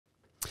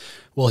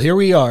Well, here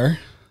we are,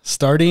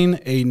 starting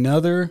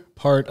another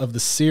part of the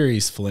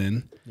series,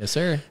 Flynn. Yes,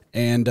 sir.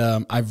 And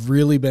I've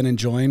really been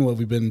enjoying what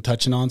we've been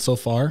touching on so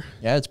far.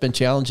 Yeah, it's been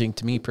challenging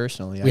to me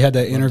personally. We had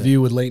that interview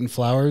with Leighton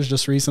Flowers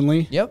just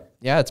recently. Yep.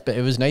 Yeah,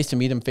 it was nice to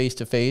meet him face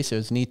to face. It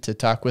was neat to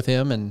talk with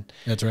him, and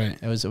that's right.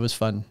 It was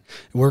fun.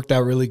 It worked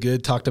out really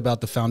good. Talked about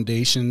the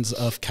foundations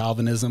of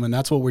Calvinism, and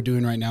that's what we're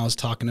doing right now is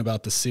talking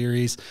about the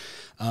series.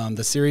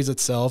 The series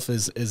itself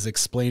is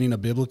explaining a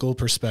biblical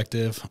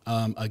perspective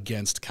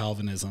against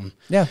Calvinism.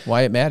 Yeah,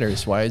 why it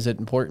matters. Why is it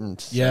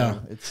important? Yeah.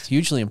 So it's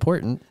hugely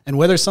important. And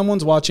whether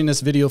someone's watching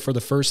this video for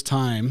the first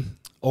time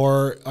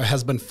or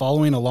has been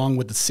following along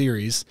with the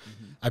series,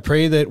 I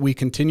pray that we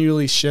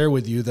continually share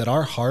with you that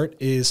our heart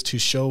is to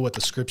show what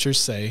the scriptures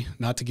say,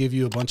 not to give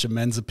you a bunch of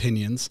men's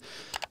opinions,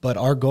 but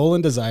our goal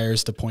and desire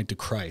is to point to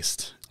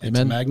Christ and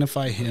to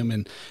magnify him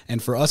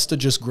and for us to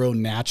just grow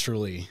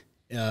naturally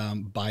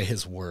by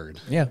his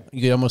word. Yeah,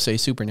 you could almost say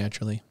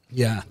supernaturally.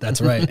 Yeah, that's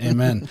right.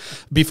 Amen.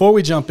 Before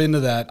we jump into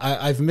that,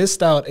 I've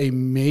missed out a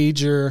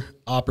major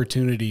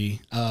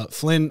opportunity.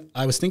 Flynn,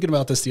 I was thinking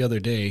about this the other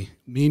day.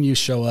 Me and you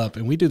show up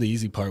and we do the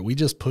easy part. We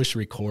just push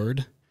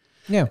record.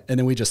 Yeah. And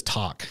then we just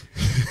talk.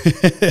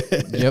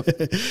 Yep.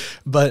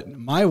 But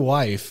my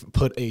wife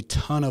put a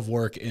ton of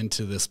work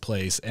into this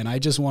place, and I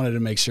just wanted to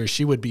make sure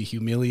she would be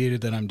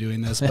humiliated that I'm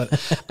doing this.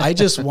 But I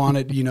just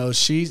wanted,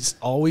 she's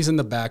always in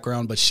the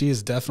background, but she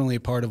is definitely a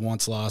part of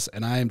Once Lost,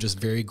 and I am just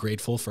very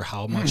grateful for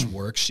how much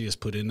work she has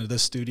put into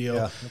this studio.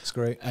 Yeah, that's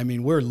great. I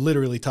mean, we're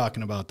literally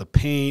talking about the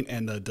paint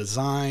and the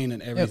design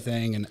and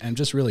everything, and I'm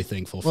just really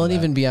thankful for that. Well, and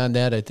even beyond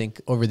that, I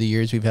think over the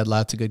years we've had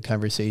lots of good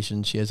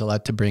conversations. She has a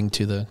lot to bring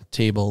to the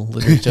table,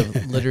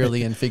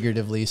 literally and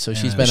figuratively. So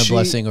she's been a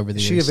blessing over the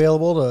years. Is she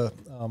available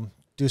to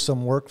do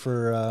some work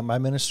for my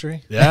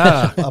ministry?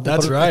 Yeah,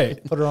 that's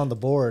right. Put her on the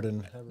board.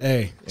 And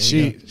hey,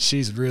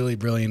 she's really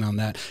brilliant on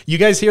that. You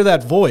guys hear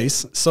that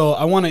voice? So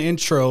I want to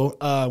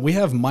intro. We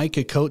have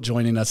Micah Coate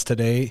joining us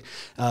today.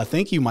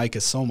 Thank you,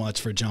 Micah, so much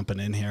for jumping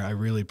in here. I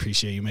really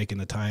appreciate you making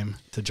the time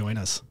to join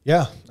us.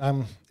 Yeah,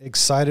 I'm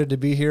excited to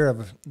be here.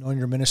 I've known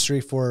your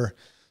ministry for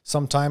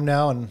some time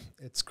now, and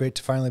it's great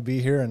to finally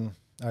be here. And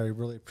I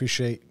really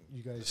appreciate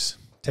you guys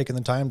taking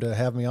the time to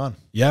have me on.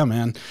 Yeah,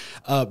 man.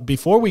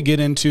 Before we get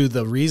into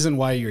the reason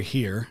why you're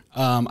here,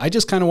 I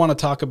just kind of want to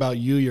talk about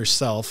you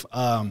yourself.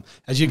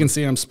 As you can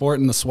see, I'm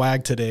sporting the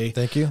swag today.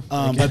 Thank you.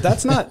 But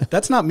that's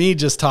not me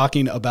just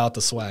talking about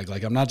the swag.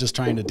 Like, I'm not just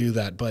trying to do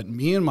that, but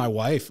me and my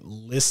wife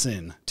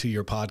listen to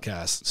your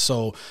podcast.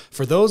 So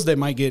for those that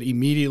might get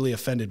immediately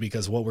offended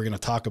because what we're going to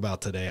talk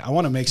about today, I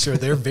want to make sure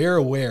they're very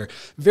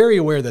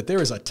aware that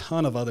there is a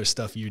ton of other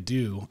stuff you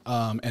do.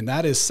 And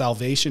that is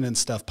Salvation and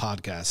Stuff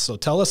podcast. So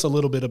tell us a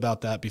little bit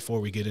about that before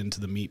we get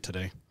into the meat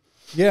today.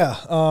 Yeah.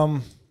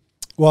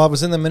 Well, I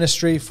was in the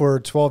ministry for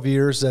 12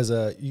 years as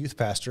a youth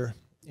pastor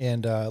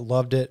and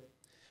loved it.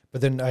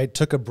 But then I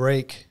took a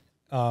break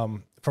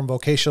from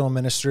vocational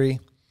ministry,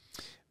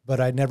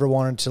 but I never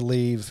wanted to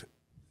leave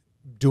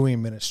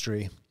doing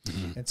ministry.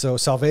 Mm-hmm. And so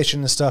Salvation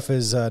and Stuff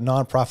is a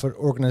nonprofit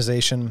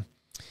organization,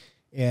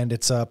 and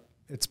it's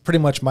pretty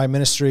much my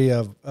ministry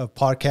of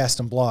podcasts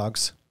and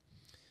blogs.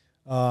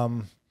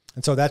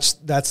 And so that's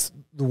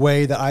the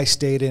way that I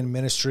stayed in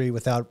ministry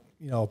without,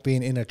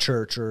 being in a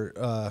church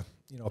or,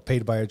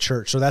 paid by a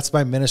church. So that's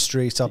my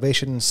ministry,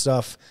 Salvation and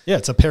Stuff. Yeah,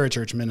 it's a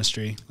parachurch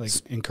ministry, like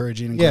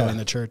encouraging and growing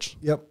the church.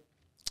 Yep.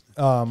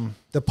 The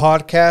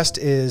podcast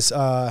is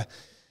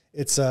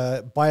it's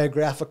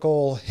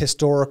biographical,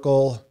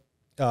 historical,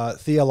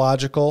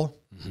 theological,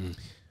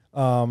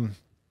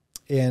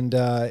 and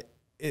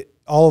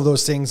all of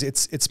those things.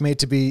 It's made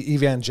to be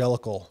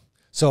evangelical.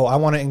 So I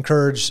want to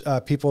encourage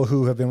people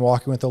who have been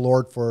walking with the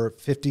Lord for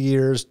 50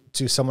 years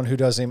to someone who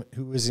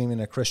isn't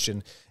even a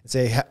Christian and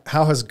say,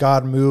 how has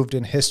God moved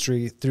in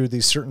history through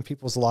these certain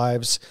people's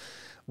lives?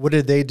 What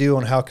did they do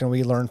and how can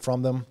we learn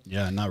from them?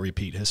 Yeah, not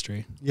repeat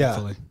history. Yeah,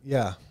 hopefully.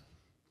 yeah.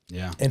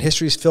 And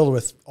history is filled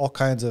with all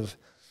kinds of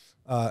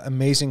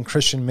amazing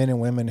Christian men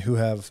and women who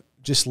have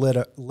just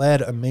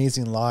led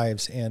amazing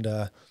lives. And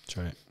that's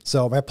right.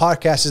 So my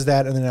podcast is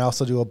that, and then I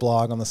also do a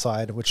blog on the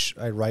side, which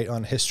I write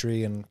on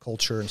history and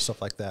culture and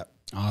stuff like that.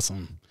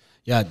 Awesome.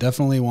 Yeah, I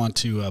definitely want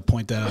to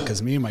point that out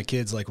because me and my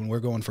kids, like when we're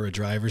going for a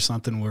drive or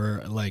something,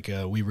 we're like,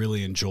 we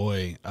really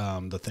enjoy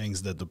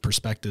the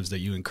perspectives that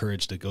you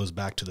encourage that goes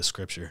back to the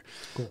scripture.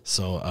 Cool.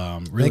 So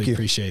really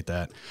appreciate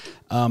that.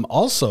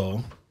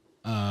 Also,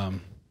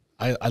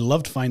 I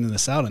loved finding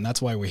this out, and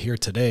that's why we're here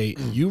today.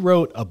 You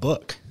wrote a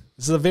book.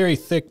 This is a very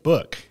thick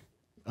book.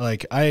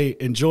 Like, I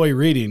enjoy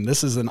reading.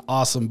 This is an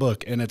awesome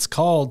book, and it's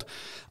called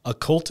A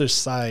Cultish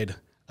Side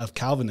of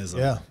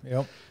Calvinism. Yeah,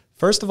 yep.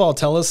 First of all,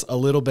 tell us a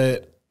little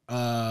bit,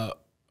 I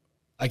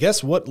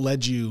guess, what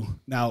led you.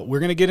 Now, we're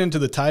going to get into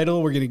the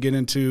title. We're going to get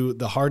into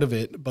the heart of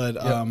it,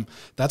 but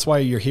that's why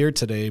you're here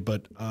today.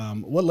 But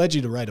what led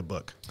you to write a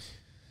book?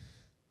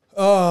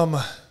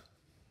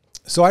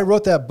 So I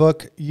wrote that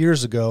book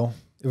years ago.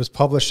 It was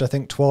published, I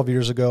think, 12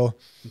 years ago.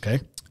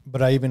 Okay.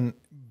 But I even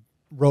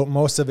wrote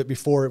most of it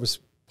before it was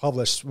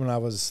published when I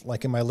was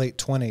like in my late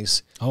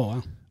 20s.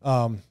 Oh,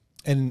 wow.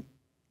 And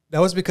That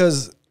was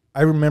because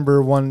I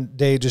remember one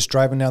day just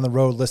driving down the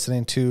road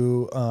listening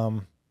to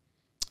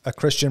a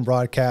Christian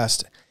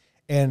broadcast,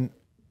 and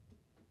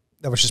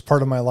that was just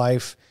part of my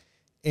life.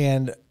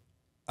 And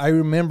I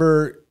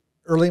remember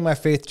early in my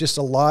faith, just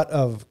a lot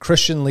of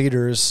Christian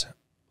leaders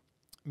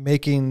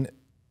making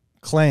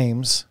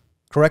claims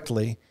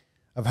correctly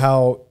of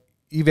how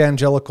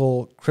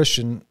evangelical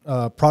Christian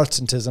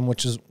Protestantism,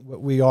 which is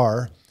what we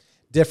are,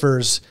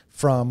 differs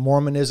from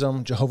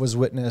Mormonism, Jehovah's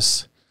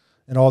Witness,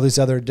 and all these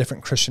other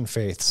different Christian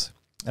faiths.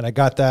 And I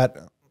got that.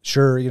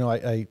 Sure,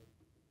 I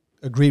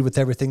agreed with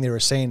everything they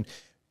were saying,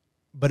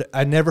 but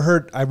I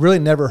really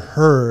never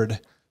heard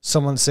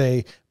someone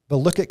say, but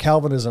look at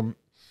Calvinism.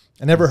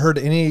 I never heard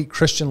any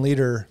Christian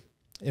leader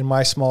in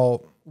my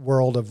small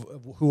world of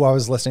who I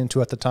was listening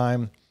to at the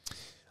time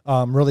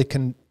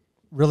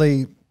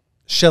really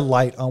shed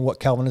light on what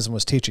Calvinism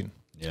was teaching.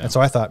 Yeah. And so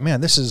I thought,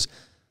 man, this is,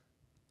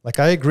 like,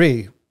 I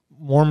agree.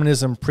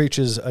 Mormonism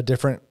preaches a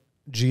different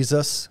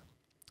Jesus,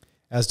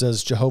 as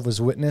does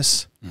Jehovah's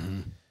Witness.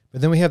 Mm-hmm.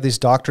 But then we have these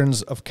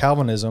doctrines of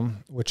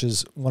Calvinism, which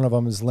is, one of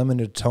them is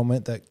limited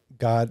atonement, that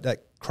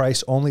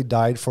Christ only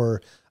died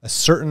for a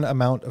certain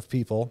amount of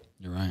people.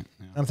 You're right.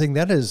 Yeah. I'm thinking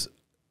that is,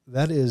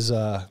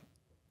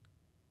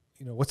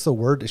 what's the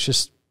word? It's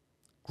just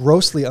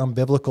grossly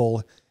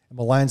unbiblical and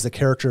maligns the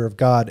character of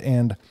God.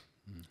 And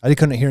I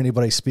couldn't hear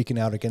anybody speaking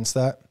out against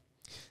that.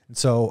 And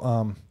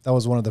so that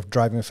was one of the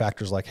driving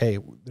factors, like, hey,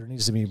 there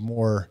needs to be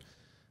more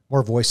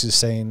voices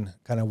saying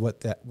kind of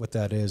what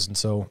that is. And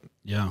so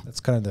that's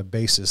kind of the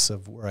basis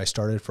of where I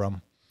started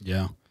from.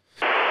 Yeah.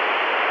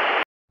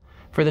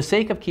 For the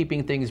sake of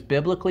keeping things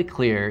biblically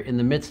clear in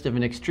the midst of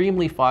an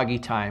extremely foggy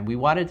time, we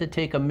wanted to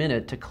take a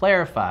minute to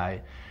clarify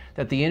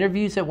that the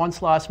interviews at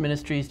Once Lost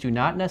Ministries do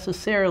not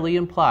necessarily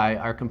imply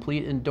our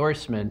complete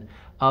endorsement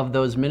of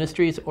those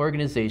ministries,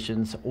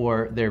 organizations,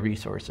 or their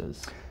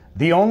resources.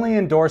 The only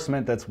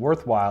endorsement that's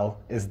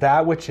worthwhile is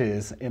that which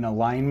is in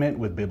alignment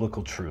with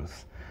biblical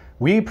truth.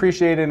 We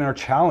appreciate and are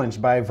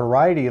challenged by a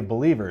variety of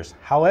believers,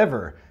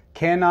 however,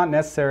 cannot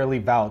necessarily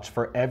vouch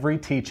for every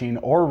teaching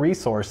or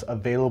resource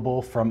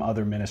available from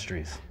other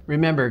ministries.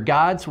 Remember,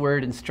 God's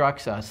word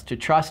instructs us to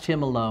trust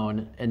him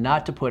alone and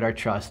not to put our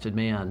trust in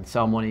man,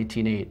 Psalm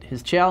 118:8.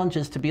 His challenge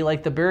is to be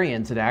like the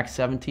Bereans in Acts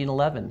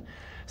 17:11,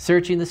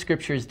 searching the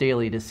scriptures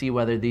daily to see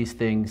whether these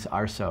things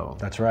are so.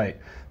 That's right.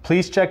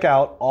 Please check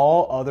out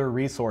all other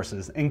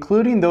resources,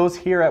 including those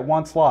here at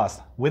Once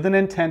Lost, with an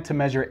intent to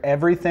measure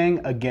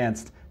everything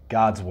against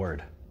God's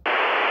word.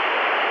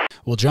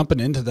 Well, jumping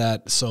into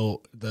that,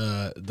 so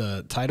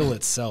the title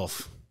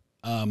itself,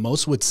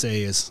 most would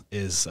say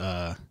is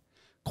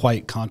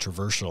quite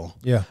controversial.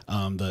 Yeah.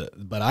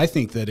 But I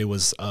think that it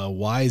was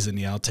wise in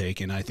the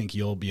outtake, and I think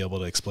you'll be able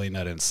to explain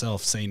that in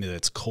itself, saying that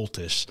it's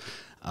cultish.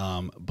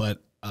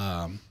 But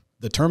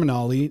the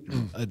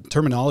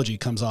terminology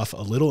comes off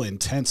a little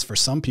intense for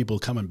some people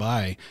coming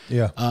by.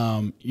 Yeah.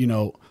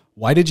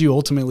 Why did you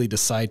ultimately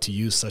decide to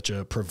use such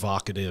a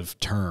provocative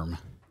term?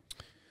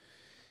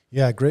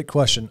 Yeah, great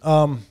question.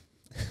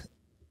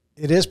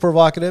 It is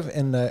provocative,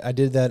 and I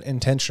did that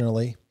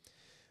intentionally.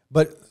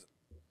 But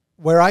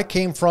where I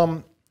came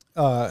from,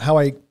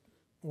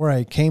 where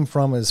I came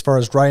from as far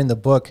as writing the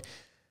book,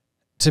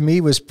 to me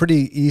was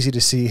pretty easy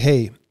to see,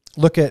 hey,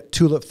 look at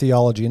tulip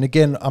theology. And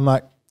again, I'm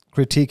not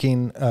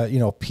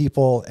critiquing,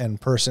 people and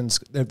persons.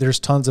 There's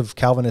tons of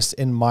Calvinists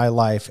in my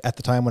life at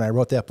the time when I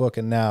wrote that book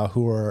and now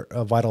who are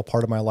a vital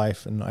part of my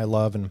life and I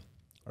love and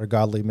are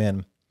godly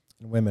men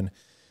and women.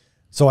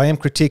 So I am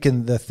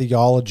critiquing the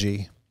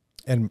theology,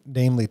 and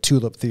namely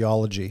tulip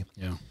theology.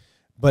 Yeah.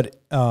 But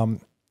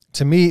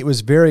to me, it was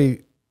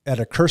very,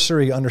 at a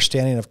cursory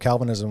understanding of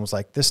Calvinism, was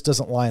like, this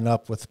doesn't line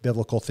up with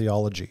biblical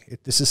theology.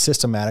 This is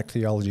systematic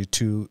theology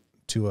to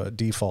a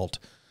default,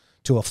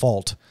 to a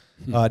fault.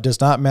 Does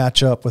not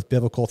match up with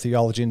biblical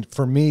theology. And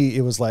for me,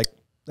 it was like,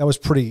 that was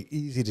pretty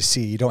easy to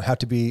see. You don't have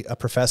to be a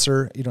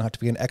professor. You don't have to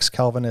be an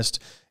ex-Calvinist.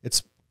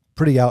 It's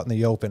pretty out in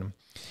the open.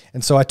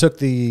 And so I took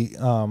the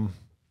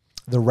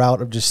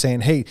route of just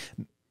saying, hey,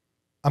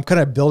 I'm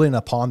kind of building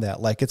upon that.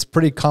 Like, it's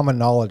pretty common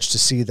knowledge to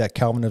see that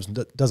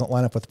Calvinism doesn't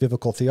line up with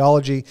biblical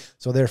theology.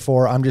 So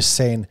therefore, I'm just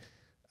saying,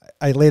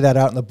 I lay that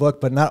out in the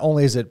book, but not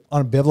only is it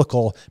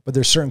unbiblical, but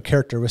there's certain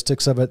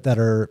characteristics of it that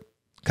are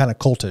kind of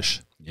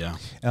cultish. Yeah.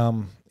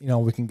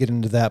 We can get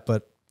into that,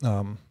 but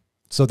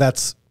so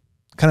that's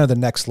kind of the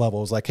next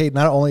level. It's like, hey,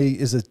 not only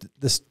is it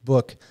this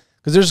book,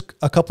 because there's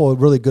a couple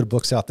of really good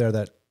books out there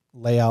that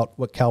lay out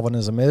what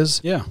Calvinism is.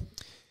 Yeah.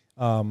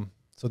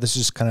 So this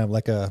is just kind of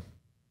like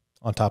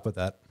on top of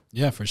that.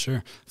 Yeah, for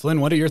sure.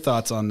 Flynn, what are your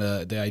thoughts on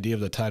the idea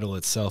of the title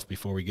itself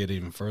before we get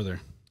even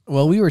further?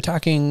 Well, we were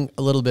talking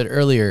a little bit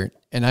earlier,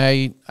 and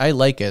I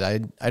like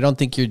it. I don't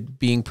think you're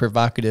being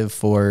provocative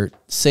for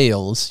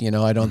sales.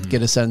 I don't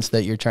get a sense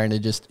that you're trying to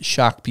just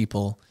shock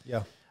people.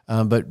 Yeah.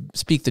 But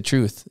speak the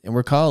truth. And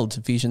we're called,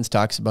 Ephesians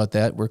talks about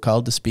that, we're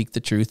called to speak the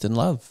truth in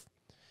love.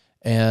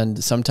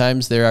 And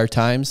sometimes there are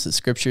times the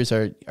scriptures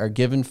are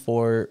given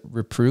for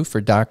reproof, for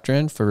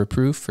doctrine, for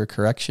reproof, for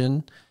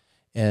correction.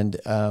 And,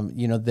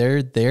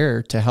 they're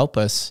there to help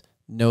us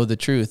know the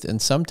truth.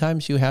 And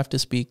sometimes you have to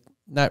speak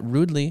not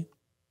rudely,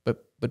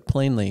 but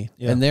plainly.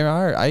 Yeah. And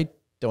I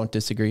don't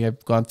disagree. I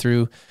haven't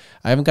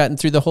gotten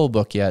through the whole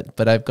book yet,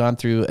 but I've gone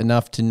through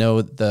enough to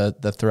know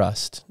the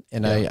thrust.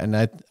 And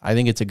I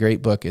think it's a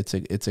great book.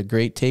 It's a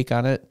great take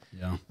on it.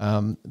 Yeah.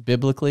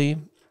 Biblically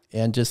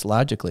and just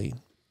logically.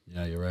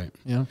 Yeah, you're right.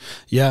 Yeah.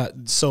 Yeah.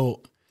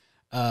 So,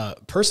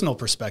 personal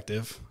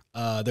perspective,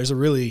 there's a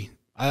really,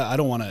 I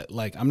don't want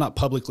to I'm not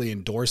publicly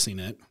endorsing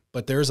it,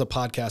 but there's a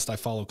podcast I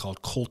follow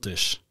called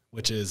Cultish,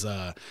 which is,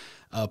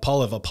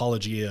 Paul of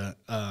Apologia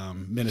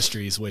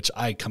Ministries, which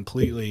I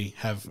completely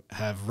have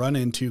run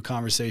into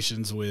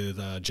conversations with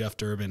Jeff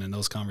Durbin, and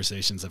those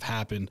conversations have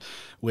happened,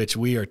 which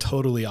we are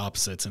totally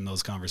opposites in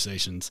those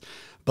conversations.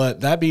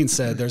 But that being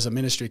said, there's a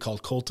ministry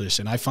called Cultish,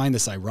 and I find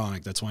this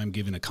ironic. That's why I'm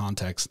giving a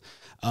context.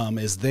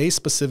 Is they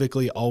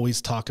specifically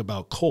always talk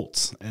about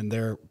cults, and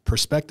their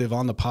perspective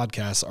on the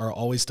podcast are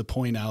always to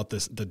point out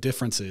the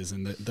differences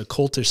and the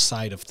cultish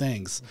side of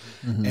things.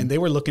 Mm-hmm. And they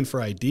were looking for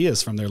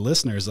ideas from their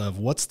listeners of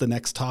what's the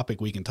next topic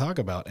we can talk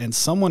about. And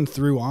someone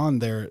threw on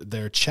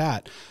their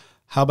chat,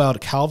 how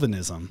about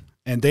Calvinism?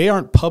 And they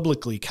aren't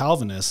publicly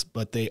Calvinists,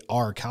 but they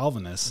are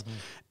Calvinists. Mm-hmm.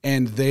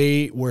 And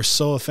they were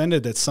so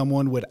offended that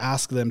someone would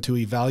ask them to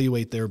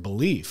evaluate their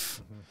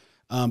belief.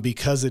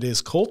 Because it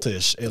is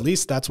cultish. At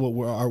least that's what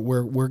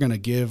we're going to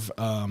give.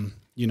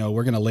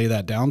 We're going to lay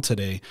that down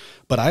today.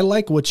 But I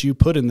like what you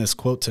put in this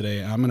quote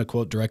today. I'm going to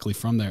quote directly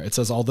from there. It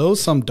says, although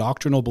some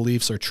doctrinal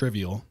beliefs are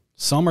trivial,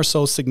 some are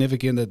so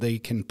significant that they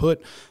can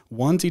put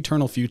one's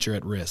eternal future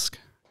at risk.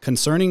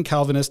 Concerning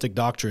Calvinistic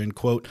doctrine,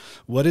 quote,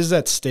 what is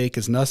at stake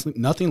is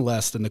nothing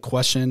less than the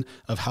question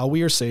of how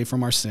we are saved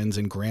from our sins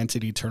and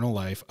granted eternal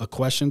life, a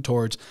question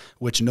towards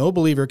which no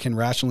believer can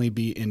rationally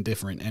be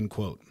indifferent, end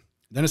quote.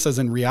 Then it says,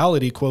 in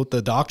reality, quote,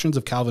 the doctrines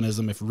of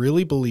Calvinism, if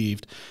really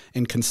believed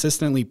and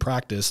consistently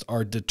practiced,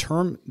 are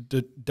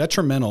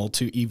detrimental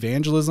to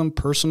evangelism,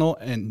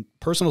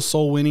 personal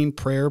soul winning,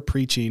 prayer,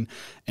 preaching,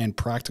 and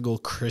practical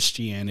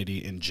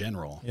Christianity in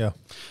general. Yeah.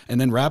 And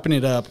then wrapping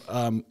it up,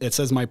 it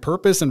says, my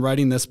purpose in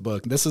writing this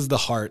book, this is the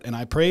heart, and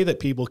I pray that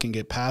people can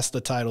get past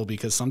the title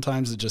because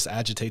sometimes it just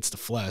agitates the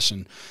flesh,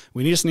 and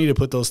we just need to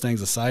put those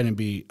things aside and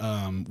be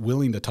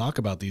willing to talk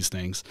about these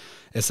things.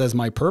 It says,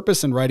 my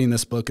purpose in writing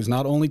this book is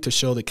not only to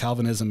show that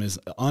Calvinism is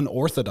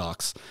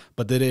unorthodox,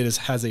 but that it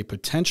has a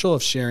potential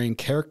of sharing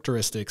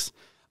characteristics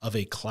of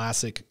a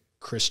classic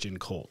Christian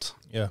cult.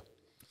 Yeah.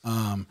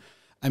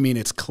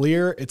 It's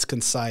clear, it's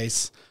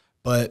concise,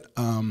 but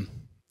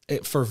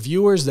for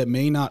viewers that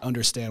may not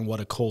understand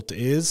what a cult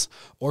is,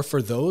 or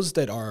for those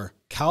that are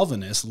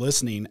Calvinists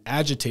listening,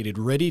 agitated,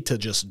 ready to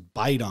just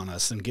bite on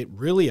us and get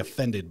really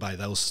offended by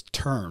those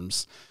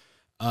terms,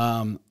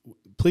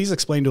 please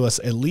explain to us,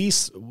 at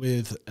least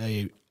with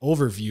a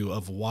overview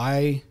of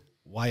why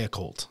a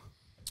cult.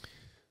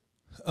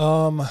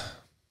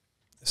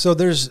 So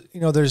there's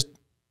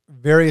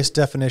various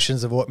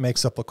definitions of what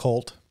makes up a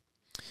cult,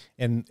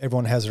 and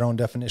everyone has their own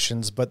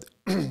definitions, but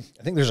I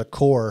think there's a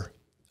core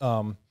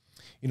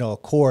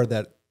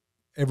that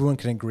everyone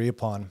can agree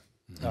upon,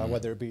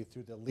 whether it be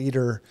through the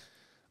leader,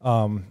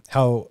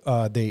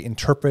 how they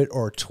interpret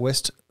or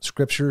twist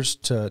scriptures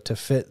to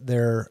fit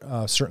their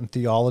certain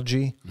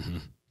theology.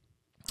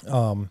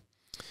 Mm-hmm.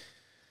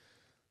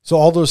 So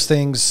all those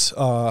things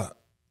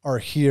are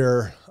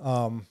here.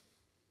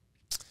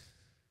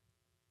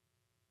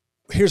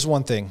 Here's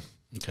one thing.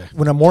 Okay.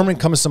 When a Mormon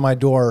comes to my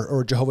door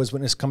or a Jehovah's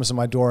Witness comes to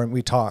my door and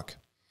we talk,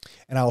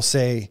 and I'll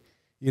say,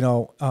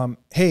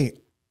 hey,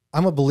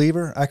 I'm a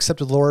believer. I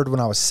accepted the Lord when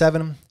I was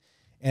 7.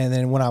 And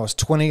then when I was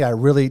 20, I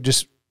really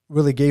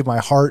gave my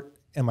heart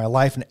and my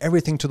life and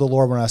everything to the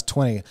Lord when I was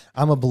 20.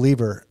 I'm a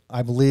believer.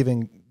 I believe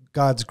in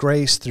God's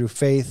grace through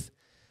faith.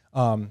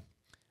 I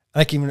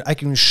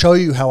can show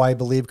you how I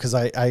believe because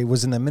I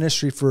was in the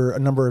ministry for a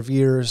number of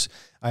years.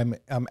 I'm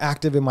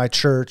active in my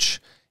church.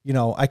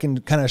 I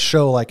can kind of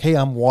show like, hey,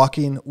 I'm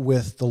walking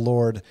with the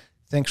Lord.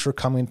 Thanks for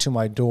coming to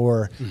my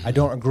door. Mm-hmm. I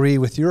don't agree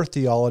with your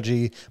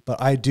theology,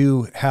 but I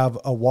do have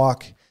a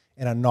walk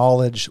and a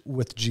knowledge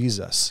with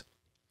Jesus.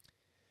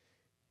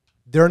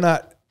 They're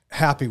not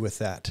happy with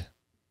that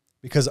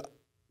because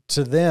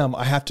to them,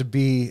 I have to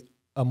be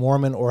a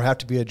Mormon or have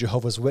to be a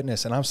Jehovah's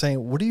Witness. And I'm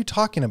saying, what are you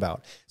talking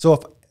about? So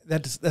if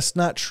that's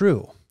not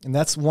true. And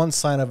that's one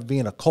sign of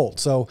being a cult.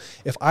 So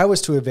if I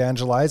was to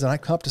evangelize and I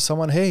come up to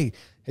someone, hey,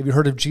 have you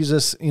heard of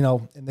Jesus?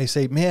 And they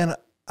say, man,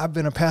 I've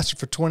been a pastor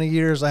for 20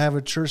 years. I have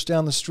a church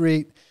down the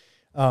street.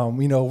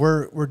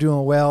 We're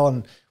doing well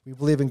and we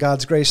believe in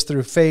God's grace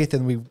through faith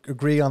and we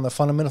agree on the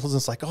fundamentals. And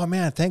it's like, oh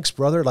man, thanks,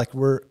 brother. Like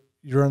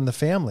you're in the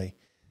family.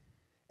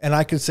 And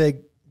I could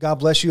say, God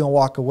bless you and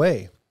walk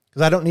away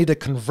because I don't need to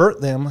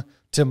convert them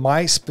to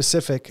my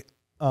specific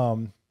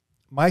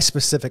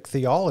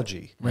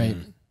theology. Right.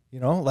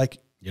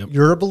 Yep.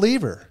 You're a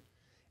believer.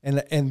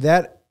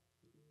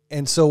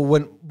 And so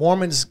when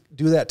Mormons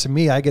do that to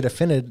me, I get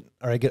offended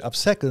or I get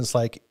upset because it's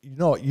like,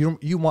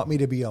 you want me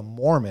to be a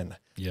Mormon,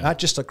 not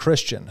just a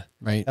Christian.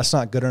 Right. That's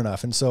not good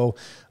enough. And so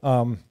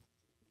when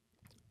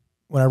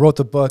I wrote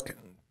the book,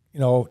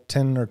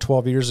 10 or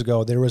 12 years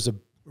ago, there was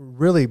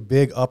really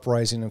big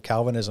uprising of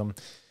Calvinism.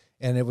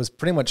 And it was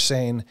pretty much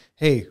saying,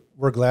 hey,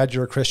 we're glad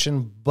you're a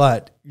Christian,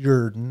 but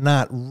you're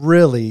not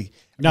really.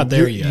 Not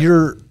there yet.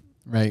 You're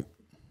Right.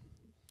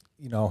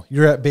 You know,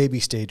 you're at baby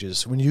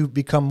stages. When you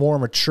become more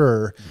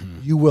mature,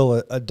 you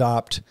will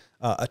adopt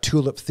a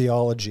tulip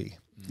theology.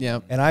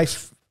 Yeah. And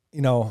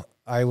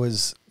I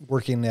was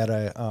working at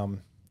a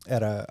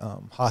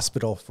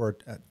hospital for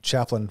a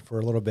chaplain for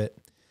a little bit,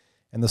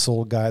 and this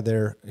old guy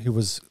there, who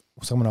was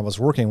someone I was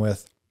working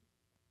with,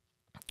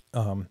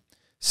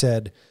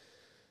 said,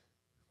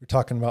 we're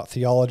talking about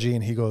theology,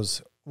 and he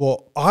goes,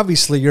 well,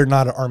 obviously you're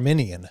not an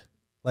Arminian.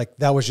 Like,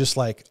 that was just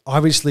like,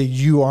 obviously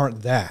you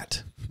aren't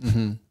that.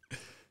 Mm-hmm.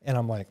 And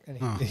I'm like,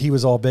 and he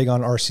was all big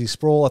on R.C.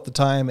 Sproul at the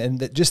time.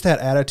 And just that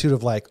attitude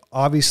of like,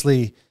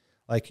 obviously,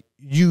 like,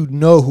 you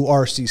know who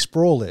R.C.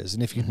 Sproul is.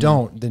 And if you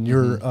don't, then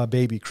you're a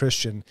baby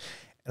Christian.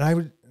 And I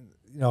would,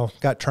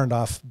 got turned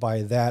off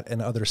by that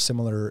and other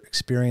similar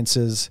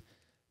experiences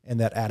and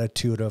that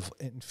attitude of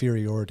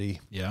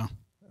inferiority. Yeah.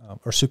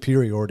 Or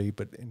superiority,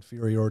 but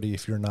inferiority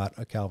if you're not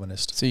a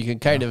Calvinist. So you can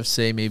kind of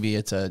say maybe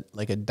it's a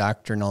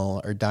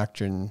doctrinal or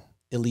doctrine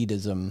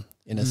elitism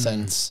in a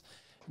sense.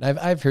 And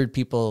I've heard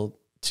people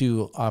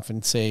too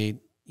often say,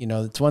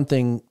 it's one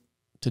thing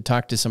to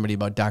talk to somebody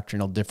about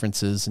doctrinal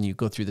differences and you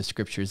go through the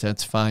scriptures,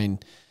 that's fine.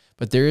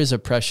 But there is a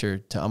pressure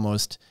to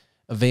almost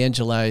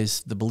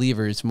evangelize the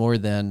believers more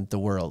than the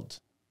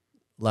world.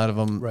 A lot of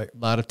them, Right. A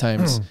lot of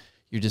times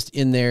you're just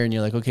in there and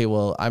you're like, okay,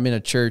 well, I'm in a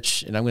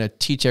church and I'm going to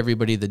teach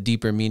everybody the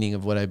deeper meaning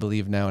of what I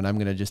believe now, and I'm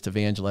going to just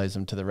evangelize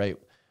them to the right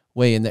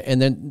way. And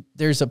then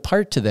there's a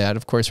part to that,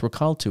 of course, we're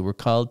called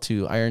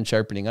to iron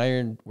sharpening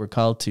iron. We're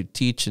called to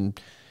teach, and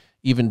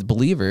even the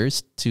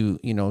believers to,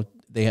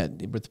 they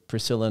had with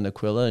Priscilla and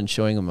Aquila and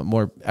showing them a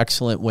more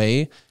excellent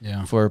way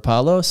for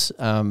Apollos.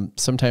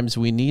 Sometimes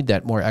we need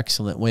that more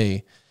excellent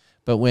way.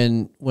 But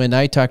when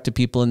I talk to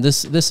people, and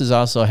this has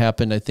also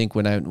happened, I think,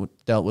 when I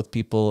dealt with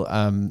people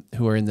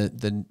who are in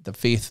the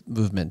faith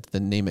movement,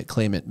 the name it,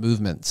 claim it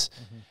movements,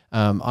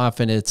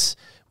 often it's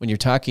when you're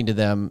talking to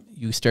them,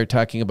 you start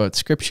talking about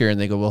scripture and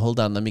they go, well, hold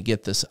on, let me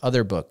get this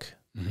other book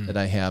that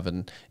I have.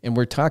 And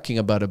we're talking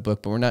about a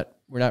book, but we're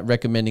not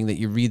recommending that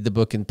you read the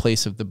book in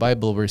place of the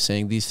Bible. We're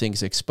saying these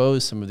things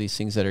expose some of these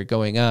things that are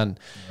going on.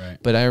 Right.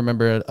 But I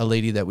remember a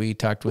lady that we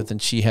talked with,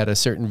 and she had a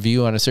certain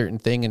view on a certain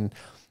thing, and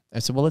I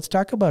said, well, let's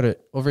talk about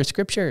it over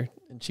scripture.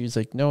 And she was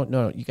like,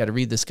 no, you got to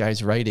read this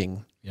guy's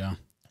writing. Yeah.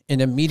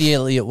 And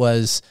immediately it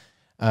was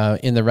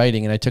in the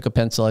writing, and I took a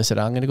pencil. I said,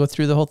 I'm going to go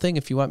through the whole thing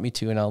if you want me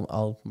to, and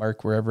I'll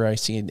mark wherever I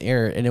see an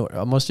error. And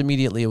almost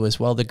immediately it was,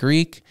 well, in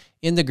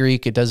the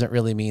Greek, it doesn't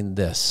really mean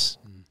this.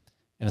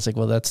 And it's like,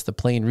 well, that's the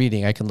plain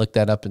reading. I can look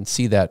that up and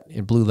see that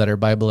in Blue Letter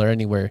Bible or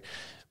anywhere.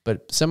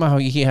 But somehow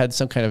he had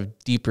some kind of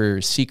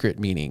deeper secret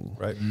meaning.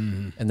 Right.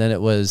 And then it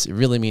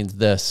really means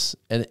this.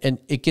 And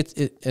it gets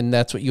it, and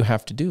that's what you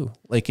have to do.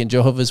 Like in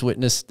Jehovah's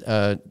Witness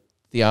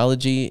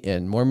theology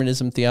and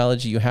Mormonism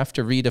theology, you have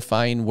to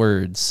redefine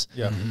words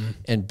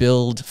and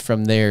build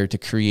from there to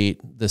create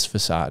this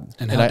facade.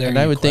 And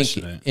I would think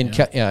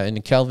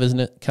in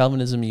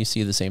Calvinism, you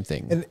see the same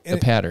thing, the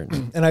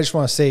pattern. And I just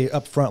want to say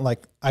up front,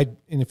 like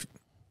if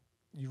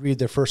you read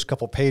the first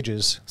couple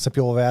pages, some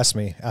people have asked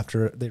me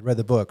after they read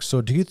the book,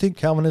 so do you think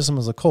Calvinism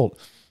is a cult?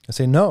 I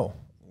say, no.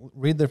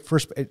 Read the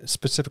first, it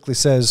specifically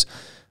says,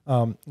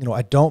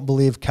 I don't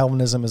believe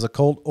Calvinism is a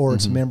cult or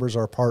its members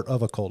are part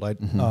of a cult.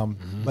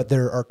 But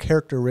there are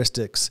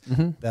characteristics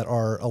that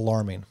are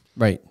alarming.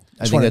 Right.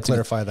 I just want to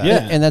clarify that.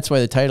 Yeah, and that's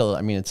why the title,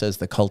 it says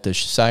the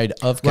cultish side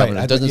of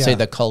Calvinism. It doesn't say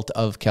the cult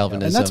of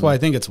Calvinism. And that's why I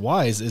think it's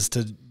wise is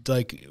to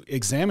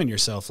examine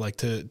yourself,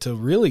 to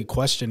really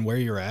question where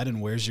you're at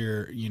and where's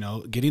your,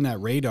 getting that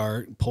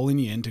radar, pulling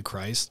you into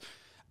Christ.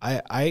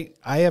 I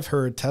have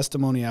heard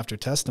testimony after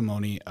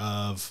testimony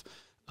of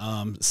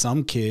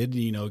some kid,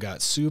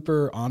 got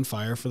super on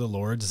fire for the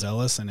Lord,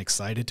 zealous and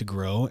excited to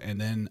grow.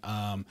 And then,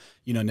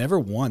 never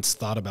once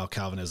thought about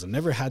Calvinism,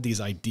 never had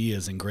these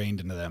ideas ingrained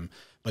into them.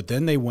 But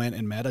then they went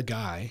and met a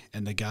guy,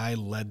 and the guy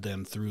led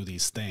them through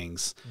these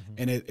things.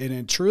 And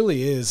it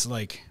truly is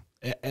like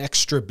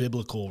extra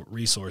biblical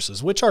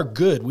resources, which are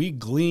good. We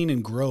glean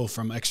and grow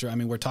from extra.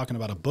 We're talking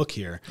about a book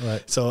here.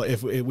 Right. So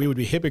if we would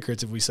be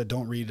hypocrites if we said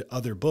don't read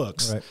other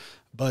books. Right.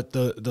 But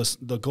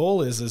the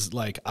goal is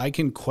like, I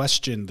can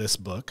question this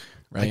book.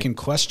 Right. I can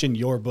question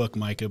your book,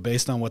 Micah,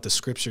 based on what the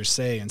scriptures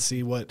say and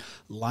see what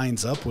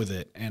lines up with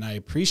it. And I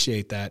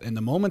appreciate that. And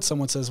the moment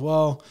someone says,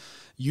 well,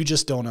 you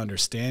just don't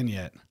understand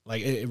yet,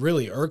 like it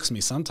really irks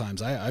me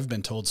sometimes. I've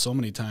been told so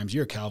many times,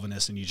 you're a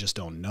Calvinist and you just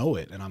don't know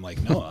it. And I'm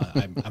like, no,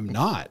 I'm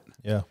not.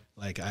 Yeah.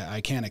 Like I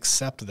can't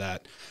accept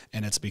that.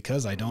 And it's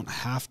because I don't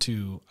have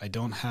to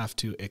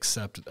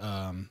accept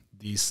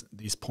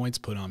these points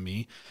put on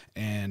me,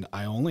 and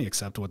I only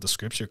accept what the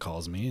scripture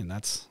calls me, and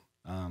that's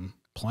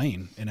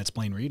plain, and it's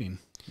plain reading.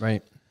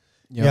 Right.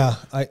 Yep.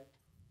 Yeah.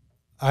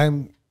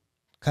 I'm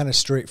kind of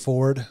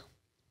straightforward,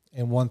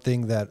 and one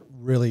thing that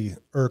really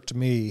irked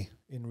me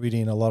in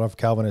reading a lot of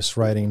Calvinist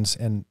writings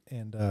and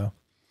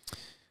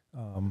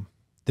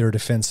their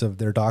defense of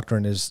their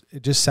doctrine is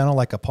it just sounded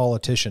like a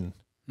politician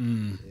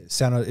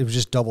It was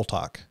just double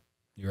talk.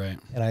 You're right.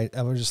 And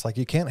I was just like,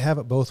 you can't have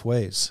it both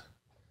ways.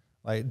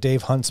 Like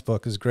Dave Hunt's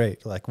book is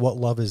great. Like, what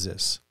love is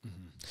this?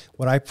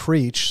 When I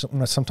preach,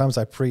 sometimes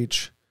I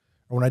preach,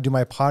 or when I do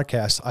my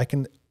podcast,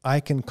 I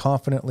can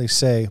confidently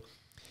say,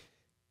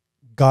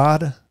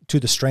 God, to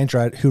the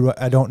stranger who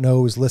I don't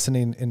know is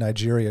listening in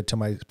Nigeria to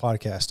my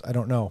podcast, I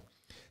don't know.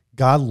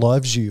 God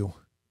loves you,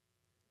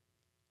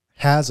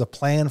 has a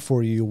plan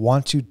for you,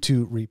 wants you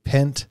to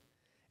repent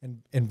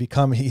and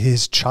become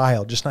his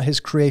child, just not his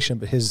creation,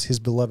 but his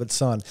beloved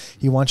son.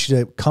 He wants you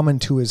to come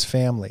into his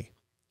family.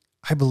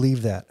 I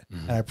believe that,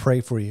 and I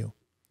pray for you.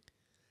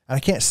 And I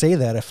can't say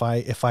that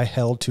if I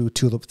held to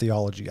tulip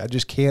theology. I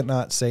just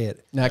cannot say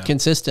it. Not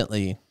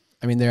consistently.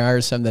 I mean, there are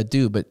some that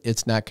do, but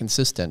it's not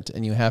consistent.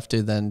 And you have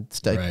to then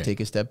take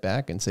a step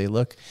back and say,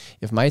 look,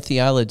 if my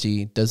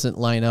theology doesn't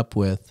line up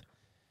with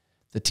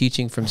the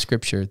teaching from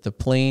Scripture, the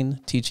plain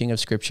teaching of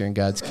Scripture and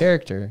God's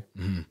character,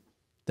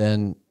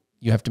 then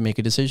you have to make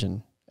a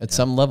decision. At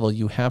some level,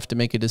 you have to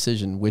make a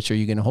decision. Which are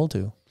you going to hold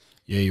to?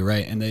 Yeah, you're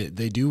right. And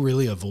they do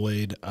really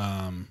avoid,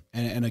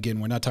 and again,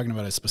 we're not talking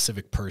about a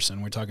specific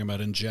person. We're talking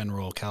about in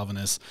general,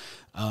 Calvinists.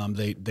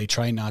 They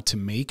try not to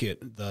make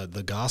it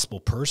the gospel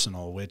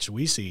personal, which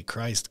we see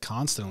Christ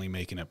constantly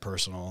making it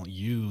personal.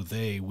 You,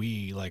 they,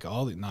 we, like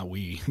not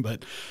we,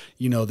 but,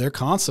 they're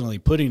constantly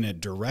putting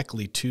it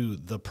directly to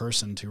the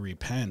person to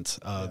repent,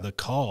 the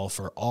call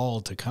for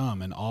all to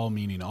come, and all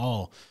meaning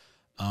all.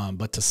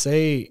 But to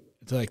say,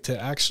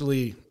 to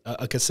actually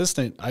a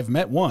consistent, I've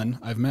met one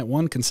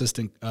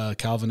consistent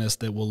Calvinist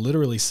that will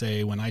literally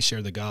say, when I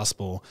share the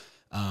gospel,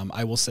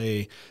 I will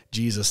say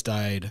Jesus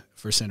died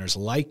for sinners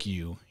like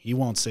you. He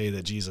won't say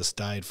that Jesus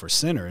died for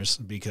sinners,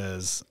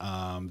 because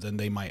then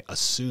they might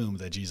assume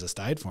that Jesus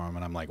died for them.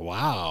 And I'm like,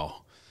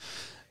 wow.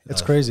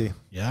 It's crazy.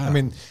 Yeah. I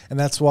mean, and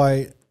that's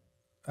why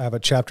I have a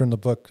chapter in the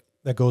book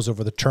that goes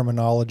over the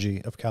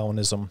terminology of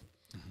Calvinism.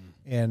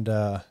 And,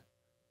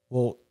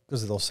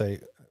 because they'll say,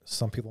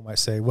 some people might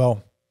say,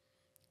 well,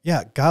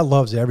 yeah, God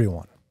loves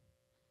everyone,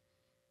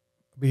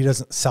 but he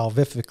doesn't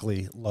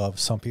salvifically love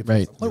some people.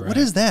 Right. What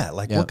is that?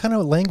 Like, what kind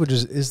of language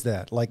is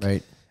that? Like,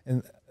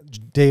 in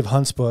Dave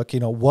Hunt's book,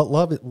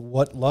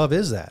 what love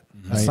is that?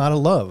 It's not a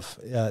love.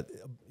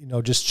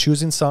 Just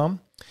choosing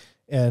some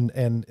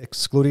and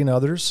excluding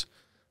others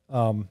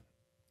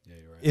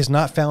is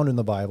not found in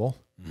the Bible.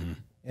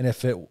 And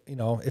if it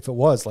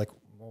was, like,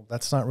 well,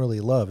 that's not really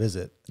love, is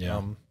it?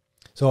 Yeah.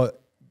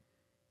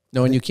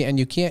 No, and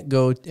you can't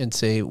go and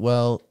say,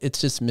 well, it's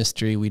just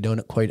mystery. We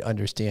don't quite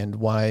understand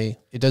why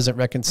it doesn't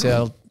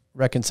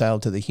reconcile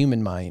to the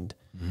human mind.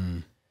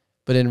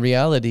 But in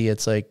reality,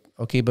 it's like,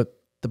 okay, but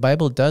the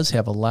Bible does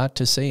have a lot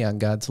to say on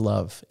God's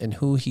love and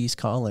who he's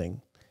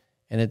calling.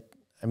 And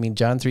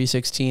John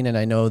 3:16, and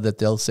I know that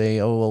they'll say,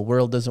 oh, well,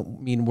 world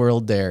doesn't mean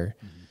world there.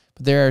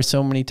 But there are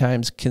so many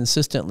times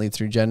consistently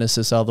through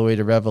Genesis all the way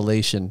to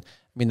Revelation.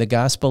 The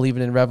gospel,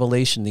 even in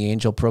Revelation, the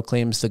angel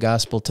proclaims the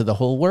gospel to the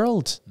whole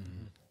world.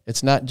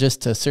 It's not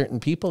just to certain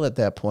people at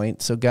that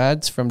point. So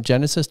God's, from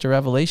Genesis to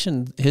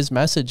Revelation, his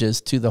message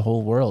is to the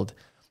whole world.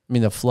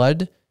 The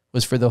flood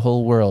was for the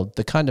whole world.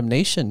 The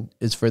condemnation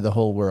is for the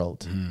whole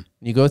world.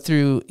 You go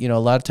through, a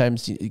lot of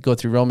times you go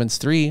through Romans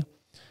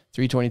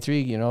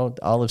 3:23,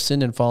 all have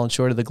sinned and fallen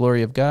short of the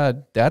glory of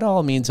God. That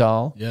all means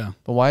all. Yeah.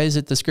 But why is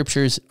it the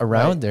scriptures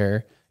around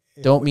there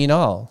don't mean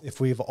all?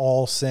 If we've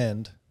all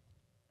sinned,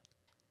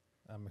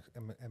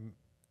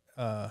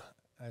 I'm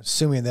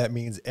assuming that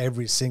means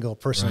every single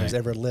person who's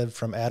ever lived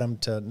from Adam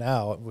to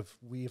now,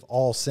 we've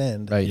all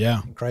sinned. Right.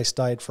 Yeah. And Christ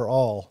died for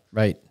all.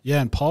 Right.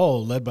 Yeah. And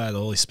Paul, led by the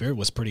Holy Spirit,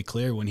 was pretty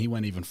clear when he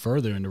went even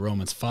further into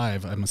Romans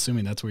 5. I'm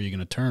assuming that's where you're going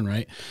to turn,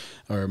 right?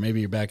 Or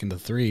maybe you're back into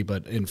 3.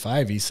 But in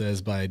 5, he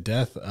says, by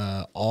death,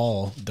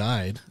 all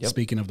died,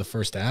 speaking of the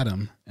first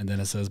Adam. And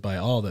then it says, by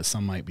all that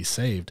some might be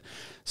saved.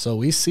 So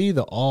we see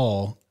the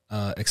all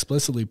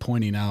explicitly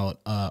pointing out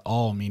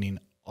all, meaning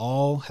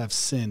all have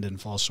sinned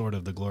and fall short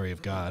of the glory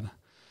of God.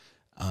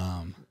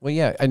 Well,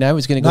 yeah, and I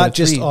was going to go not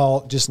just 3.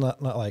 all, just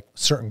not like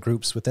certain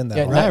groups within that.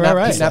 Yeah,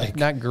 right.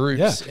 Not groups.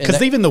 Yeah,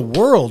 because even the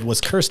world was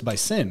cursed by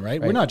sin,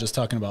 right? We're not just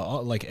talking about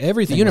all, like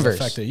everything. The universe.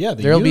 Was affected. Yeah,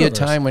 there'll be a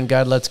time when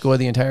God lets go of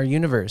the entire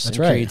universe and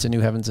right. creates a new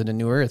heavens and a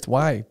new earth.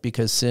 Why?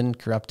 Because sin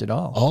corrupted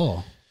all.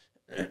 All.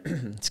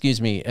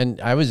 Excuse me.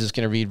 And I was just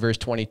going to read verse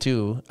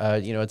 22.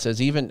 It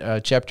says,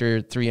 even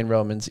chapter 3 in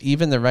Romans,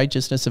 even the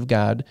righteousness of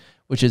God,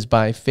 which is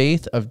by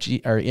faith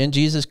or in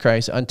Jesus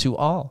Christ unto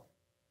all,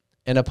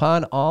 and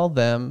upon all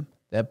them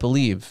that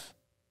believe,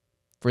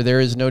 for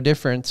there is no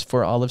difference,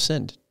 for all have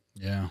sinned.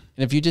 Yeah.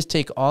 And if you just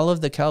take all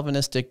of the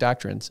Calvinistic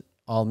doctrines,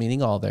 all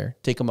meaning all there,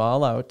 take them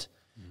all out,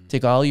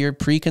 take all your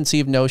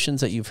preconceived notions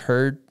that you've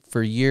heard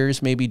for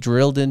years, maybe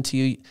drilled into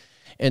you.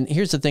 And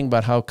here's the thing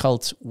about how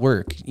cults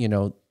work.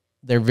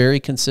 They're very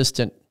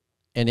consistent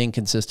and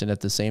inconsistent at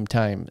the same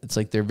time. It's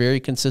like they're very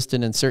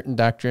consistent in certain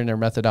doctrine or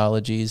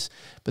methodologies,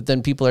 but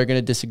then people are going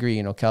to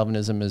disagree.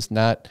 Calvinism is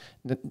not,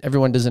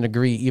 everyone doesn't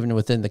agree even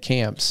within the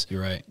camps.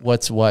 You're right.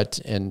 What's what.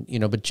 And,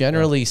 but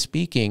generally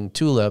speaking,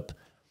 Tulip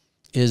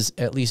is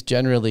at least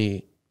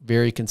generally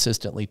very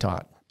consistently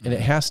taught. and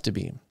it has to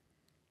be.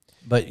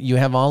 But you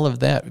have all of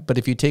that. But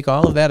if you take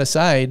all of that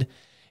aside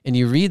and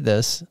you read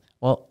this,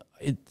 well,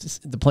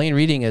 the plain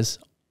reading is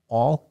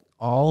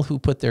all who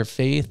put their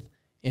faith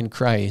in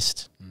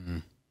Christ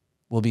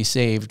will be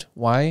saved.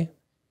 Why?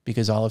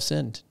 Because all have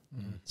sinned.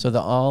 So the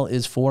all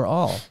is for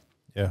all.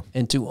 Yeah.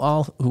 And to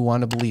all who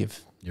want to believe.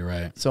 You're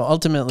right. So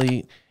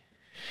ultimately,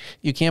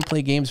 you can't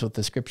play games with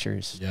the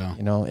scriptures. Yeah.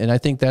 You know, and I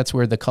think that's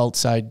where the cult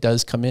side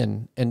does come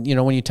in. And, you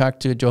know, when you talk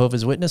to a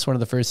Jehovah's Witness, one of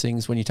the first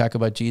things when you talk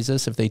about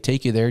Jesus, if they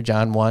take you there,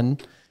 John 1,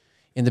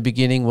 in the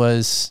beginning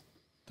was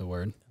The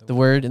Word. the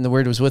Word, and the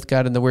Word was with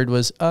God, and the Word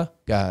was a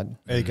God.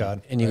 A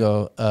God. And you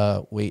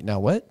go, wait, now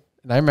what?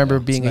 And I remember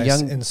being a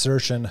young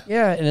insertion.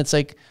 Yeah, and it's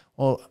like,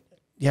 well,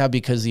 yeah,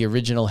 because the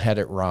original had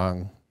it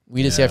wrong.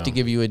 We just have to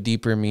give you a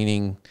deeper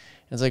meaning.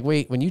 And it's like,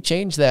 wait, when you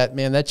change that,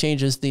 man, that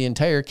changes the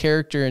entire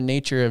character and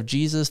nature of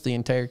Jesus, the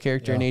entire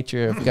character and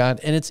nature of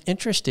God. And it's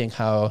interesting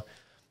how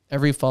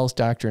every false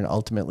doctrine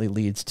ultimately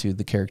leads to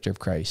the character of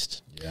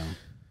Christ. Yeah.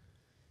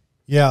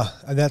 Yeah,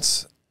 and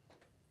that's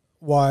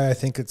why I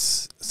think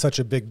it's such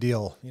a big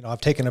deal. You know,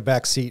 I've taken a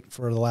back seat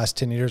for the last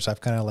 10 years. I've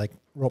kind of like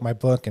wrote my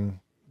book and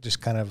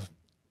just kind of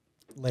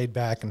laid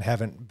back and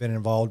haven't been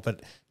involved,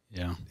 but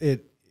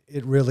it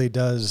really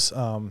does.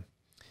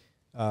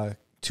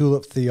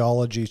 Tulip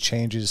theology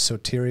changes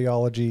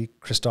soteriology,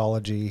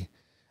 Christology,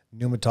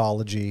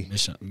 pneumatology,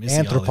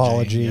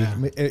 anthropology. Yeah.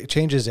 It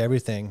changes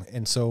everything.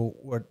 And so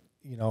what,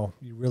 you know,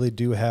 you really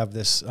do have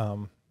this,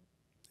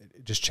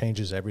 it just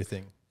changes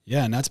everything.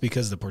 Yeah, and that's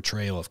because the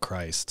portrayal of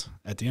Christ.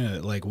 At the end of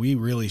it, like, we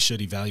really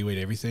should evaluate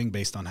everything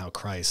based on how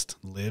Christ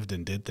lived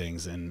and did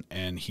things,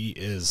 and he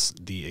is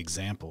the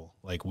example.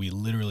 Like, we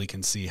literally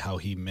can see how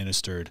he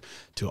ministered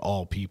to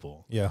all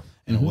people. Yeah.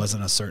 And it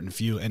wasn't a certain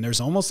few. And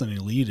there's almost an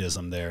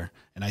elitism there,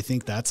 and I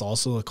think that's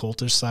also a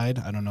cultish side.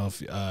 I don't know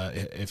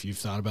if you've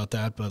thought about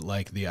that, but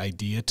like the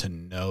idea to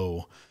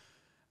know,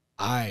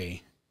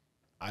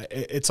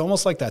 it's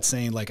almost like that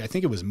saying, like, I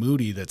think it was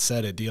Moody that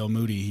said it, D.L.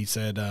 Moody. He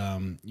said,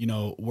 you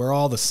know, we're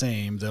all the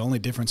same. The only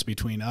difference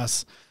between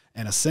us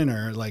and a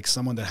sinner, like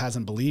someone that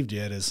hasn't believed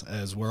yet,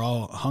 is we're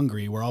all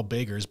hungry, we're all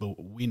beggars, but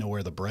we know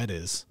where the bread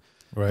is.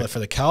 Right. But for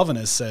the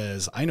Calvinist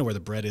says, I know where the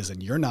bread is,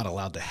 and you're not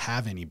allowed to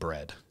have any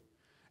bread.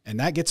 And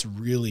that gets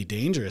really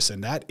dangerous.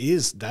 And that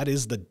is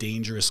the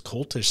dangerous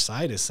cultish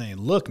side, is saying,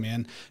 look,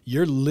 man,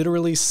 you're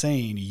literally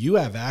saying you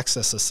have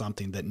access to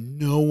something that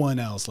no one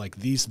else, like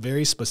these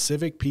very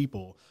specific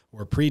people,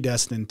 were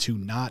predestined to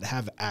not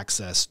have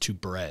access to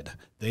bread.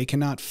 They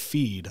cannot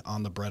feed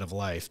on the bread of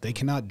life. They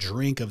cannot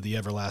drink of the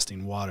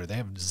everlasting water. They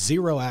have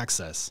zero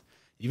access.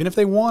 Even if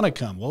they want to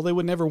come, well, they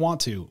would never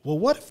want to. Well,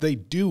 what if they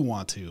do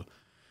want to?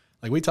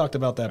 Like, we talked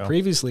about that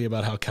previously,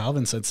 about how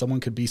Calvin said someone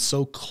could be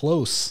so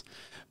close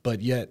but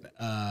yet,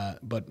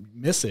 but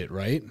miss it,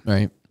 right?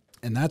 Right.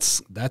 And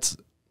that's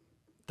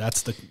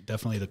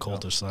definitely the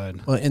cultish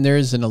side. Well, and there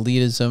is an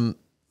elitism,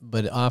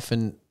 but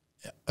often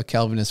a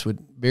Calvinist would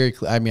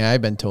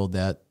I've been told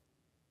that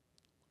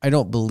I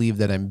don't believe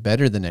that I'm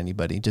better than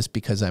anybody just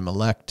because I'm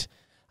elect.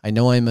 I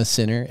know I'm a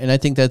sinner, and I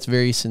think that's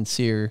very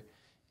sincere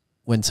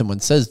when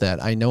someone says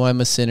that. I know I'm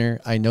a sinner.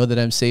 I know that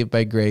I'm saved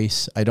by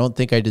grace. I don't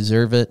think I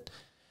deserve it.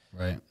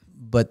 Right.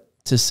 But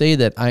to say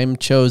that I'm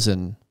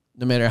chosen,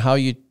 no matter how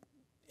you,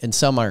 and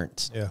some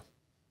aren't. Yeah.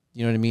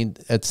 You know what I mean?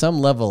 At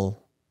some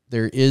level,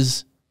 there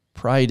is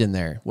pride in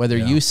there. Whether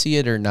you see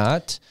it or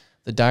not,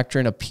 the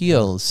doctrine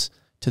appeals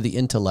to the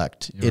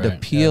intellect. It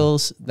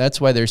appeals.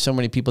 That's why there's so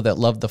many people that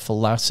love the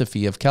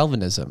philosophy of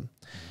Calvinism.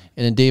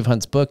 And in Dave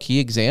Hunt's book, he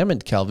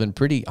examined Calvin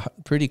pretty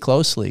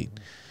closely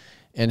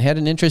and had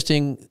an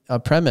interesting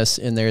premise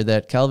in there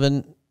that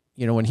Calvin,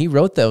 you know, when he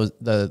wrote those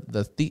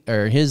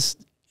his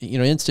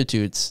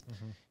institutes,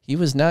 he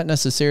was not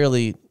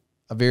necessarily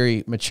a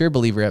very mature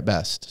believer at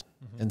best.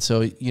 And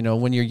so, you know,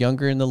 when you're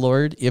younger in the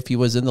Lord, if he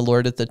was in the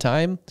Lord at the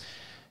time,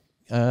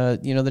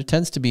 you know, there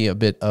tends to be a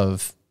bit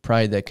of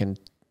pride that can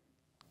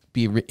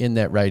be in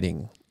that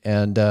writing.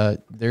 And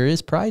there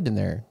is pride in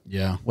there.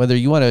 Yeah. Whether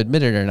you want to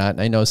admit it or not.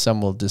 I know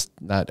some will just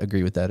not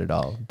agree with that at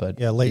all. But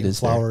yeah, Leighton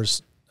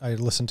Flowers, I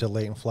listened to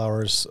Leighton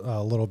Flowers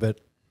a little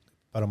bit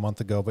about a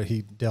month ago, but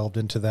he delved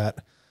into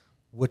that,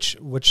 which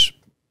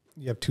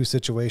you have two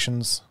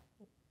situations,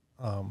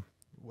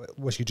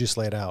 which you just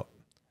laid out.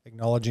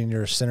 Acknowledging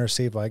you're a sinner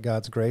saved by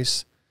God's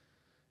grace.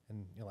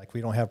 And you're like, we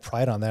don't have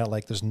pride on that.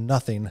 Like, there's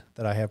nothing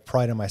that I have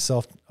pride in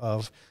myself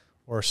of,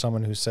 or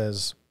someone who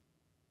says,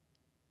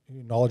 who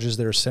acknowledges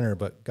they're a sinner,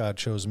 but God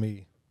chose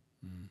me.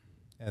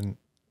 And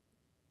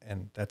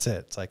that's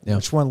it. It's like,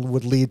 which one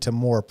would lead to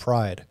more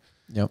pride?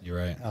 Yep. You're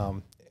right.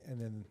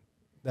 And then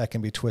that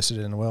can be twisted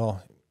in,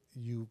 well,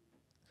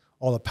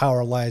 all the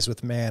power lies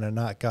with man and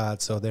not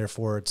God. So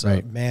therefore it's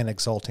a man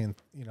exalting,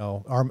 you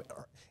know,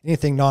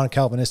 anything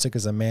non-Calvinistic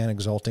is a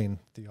man-exalting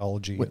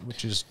theology,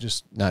 which is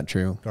just not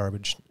true.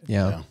 Garbage.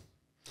 Yeah.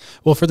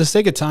 Well, for the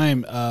sake of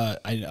time,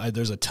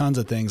 there's a tons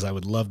of things I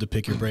would love to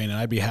pick your brain, and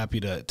I'd be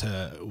happy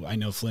to I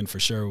know, Flynn, for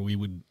sure, we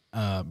would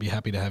be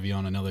happy to have you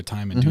on another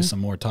time and do some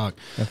more talk.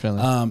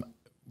 Definitely.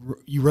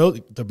 You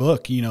wrote the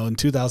book, you know, in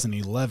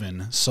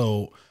 2011,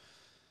 so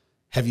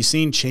Have you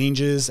seen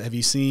changes? Have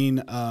you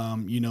seen,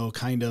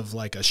 kind of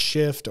like a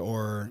shift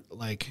or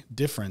like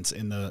difference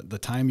in the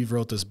time you've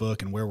wrote this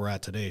book and where we're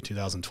at today,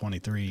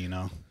 2023,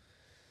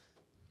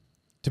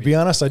 To be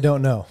honest, I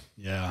don't know.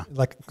 Yeah.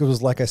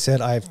 Like I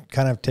said, I've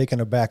kind of taken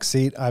a back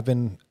seat. I've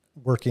been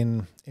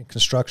working in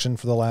construction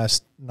for the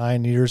last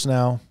 9 years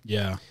now.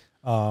 Yeah.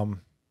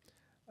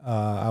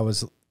 I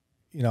was,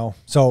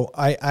 so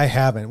I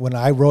haven't. When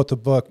I wrote the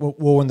book,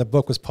 when the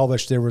book was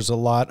published, there was a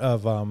lot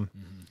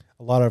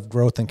of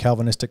growth in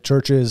Calvinistic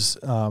churches,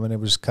 and it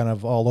was kind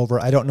of all over.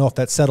 I don't know if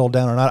that settled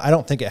down or not. I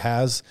don't think it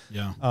has.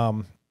 Yeah.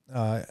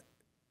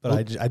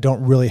 But I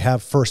don't really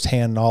have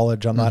firsthand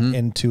knowledge. I'm not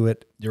into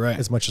it. You're right.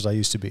 As much as I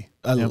used to be.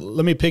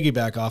 Let me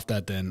piggyback off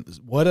that then.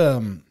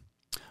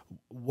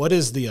 What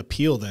is the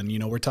appeal then?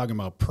 We're talking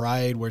about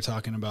pride. We're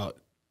talking about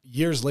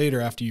years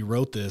later after you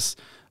wrote this,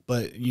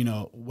 but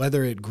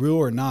whether it grew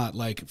or not,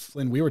 like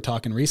Flynn, we were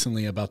talking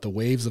recently about the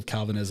waves of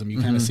Calvinism.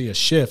 You kind of see a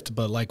shift,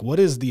 but like, what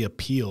is the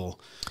appeal?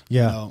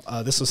 Yeah.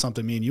 This was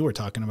something me and you were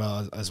talking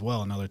about as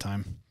well another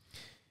time.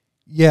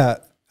 Yeah.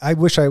 I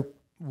wish I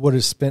would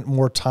have spent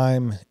more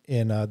time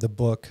in the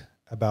book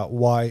about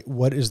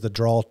what is the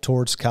draw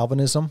towards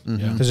Calvinism,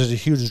 because there's a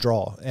huge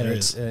draw,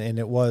 and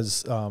it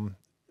was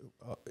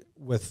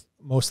with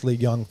mostly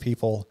young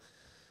people,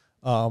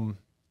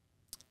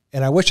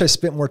 and I wish I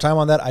spent more time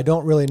on that. I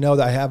don't really know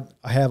that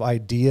I have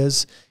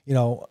ideas.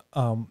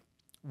 One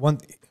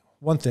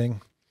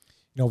thing,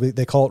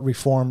 they call it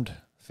Reformed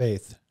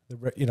faith.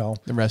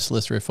 The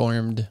restless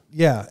Reformed.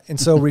 Yeah, and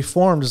so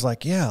Reformed is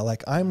like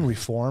I'm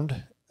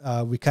Reformed.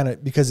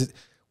 Because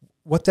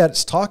what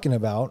that's talking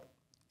about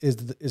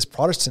is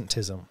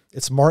Protestantism.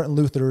 It's Martin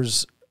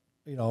Luther's,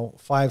 5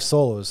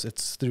 solas.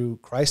 It's through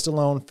Christ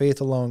alone,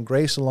 faith alone,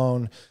 grace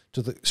alone,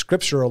 to the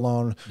Scripture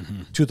alone,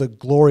 to the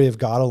glory of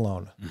God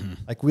alone.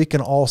 Like we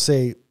can all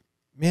say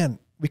amen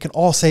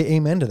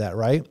to that,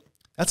 right?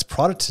 That's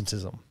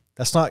Protestantism.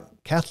 That's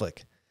not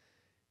Catholic.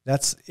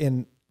 That's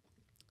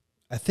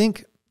I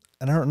think,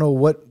 and I don't know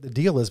what the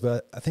deal is,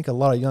 but I think a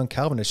lot of young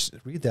Calvinists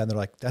read that and they're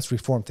like, "That's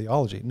Reformed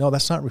theology." No,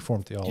 that's not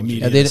Reformed theology.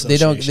 Yeah, they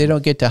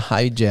don't get to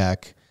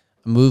hijack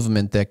a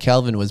movement that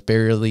Calvin was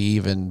barely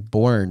even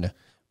born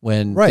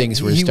when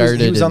things were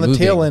started. He was on the moving.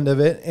 tail end of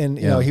it, and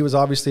he was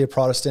obviously a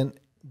Protestant,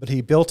 but he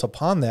built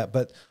upon that.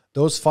 But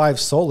those 5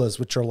 solas,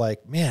 which are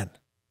like, man,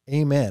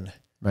 amen.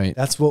 Right.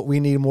 That's what we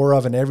need more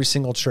of in every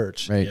single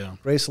church. Right. Yeah.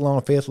 Grace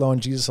alone, faith alone,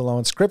 Jesus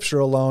alone, Scripture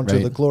alone, to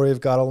the glory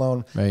of God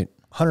alone. Right.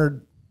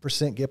 100%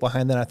 get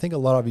behind that. I think a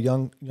lot of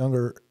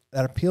younger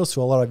that appeals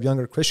to a lot of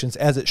younger Christians,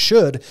 as it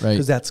should,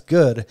 because that's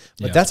good.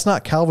 But that's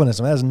not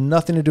Calvinism. That has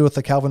nothing to do with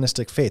the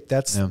Calvinistic faith.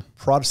 That's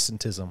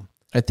Protestantism.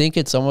 I think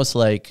it's almost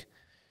like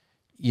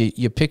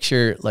you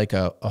picture like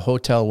a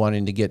hotel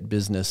wanting to get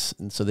business.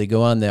 And so they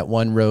go on that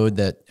one road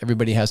that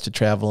everybody has to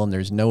travel, and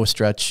there's no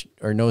stretch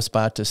or no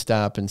spot to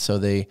stop. And so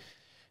they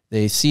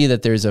see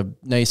that there's a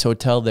nice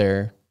hotel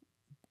there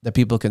that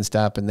people can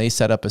stop, and they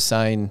set up a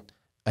sign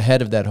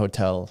ahead of that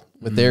hotel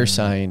with their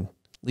sign,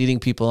 leading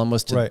people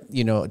almost to,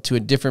 to a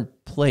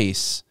different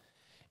place.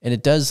 And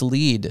it does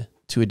lead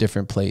to a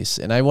different place.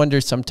 And I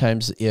wonder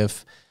sometimes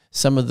if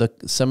some of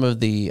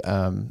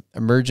the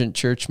emergent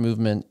church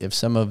movement, if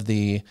some of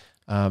the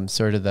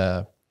sort of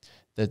the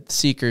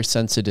seeker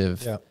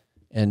sensitive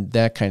and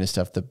that kind of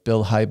stuff, the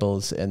Bill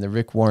Hybels and the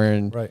Rick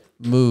Warren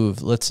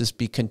move, let's just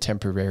be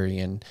contemporary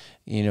and,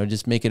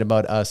 just make it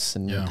about us.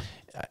 And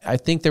I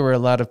think there were a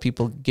lot of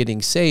people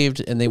getting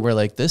saved, and they were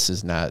like,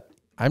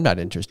 I'm not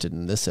interested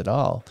in this at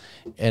all.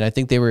 And I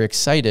think they were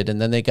excited.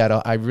 And then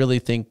I really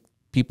think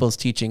people's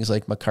teachings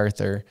like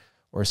MacArthur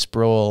or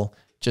Sproul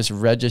just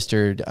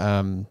registered,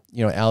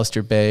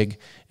 Alistair Begg.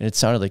 And it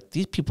sounded like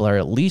these people are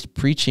at least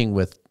preaching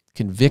with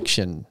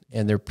conviction,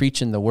 and they're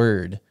preaching the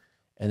word.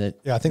 And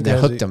I think that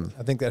hooked them.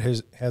 I think that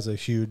has a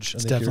huge.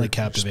 It's definitely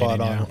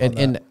captivating.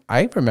 And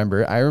I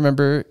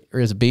remember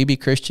as a baby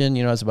Christian,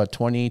 I was about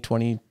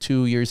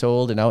 22 years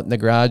old and out in the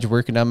garage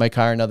working on my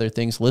car and other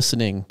things,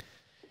 listening.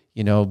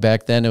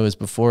 Back then it was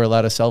before a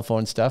lot of cell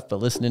phone stuff, but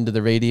listening to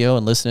the radio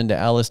and listening to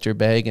Alistair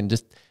Begg and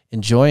just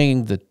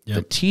enjoying the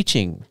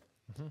teaching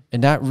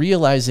and not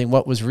realizing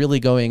what was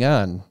really going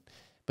on.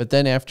 But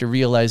then after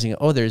realizing,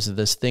 there's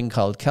this thing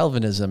called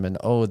Calvinism, and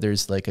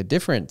there's like a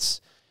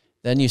difference,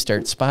 then you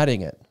start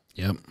spotting it.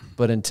 Yep.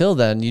 But until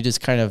then, you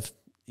just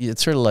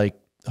it's sort of like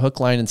hook,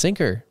 line, and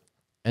sinker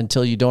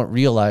until you don't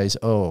realize,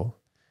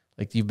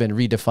 like you've been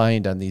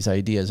redefined on these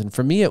ideas. And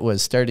for me, it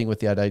was starting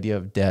with that idea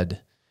of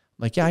dead.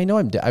 Like, I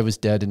know I was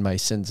dead in my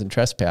sins and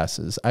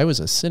trespasses. I was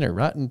a sinner,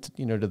 rotten,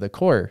 to the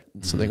core.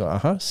 So they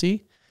go,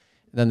 see?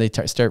 And then they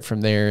start from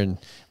there, and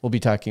we'll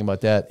be talking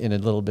about that in a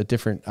little bit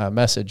different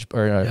message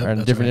or on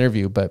a different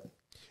interview. But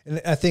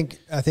and I think,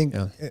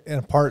 and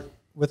a part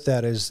with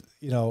that is,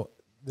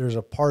 there's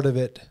a part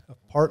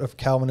of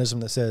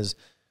Calvinism that says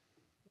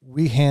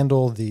we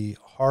handle the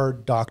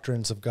hard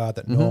doctrines of God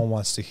that no one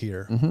wants to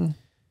hear.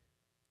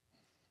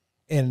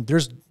 And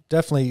there's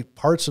definitely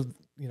parts of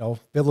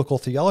biblical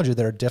theology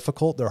that are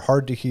difficult. They're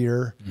hard to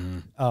hear.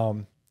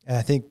 And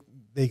I think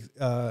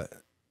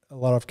a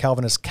lot of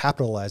Calvinists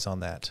capitalize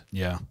on that.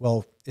 Yeah.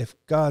 Well, if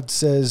God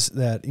says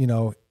that,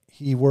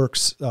 he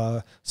works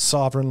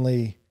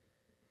sovereignly,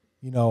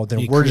 then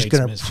He we're just creates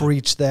going to mischief.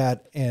 preach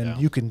that, and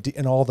you can,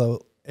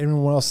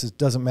 everyone else, it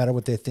doesn't matter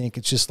what they think.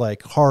 It's just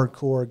like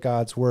hardcore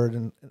God's word.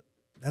 And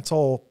that's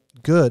all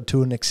good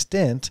to an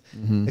extent,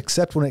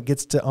 except when it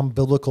gets to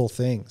unbiblical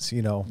things,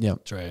 Yeah.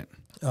 That's right.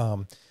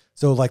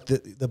 So like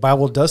the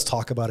Bible does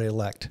talk about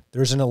elect.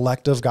 There's an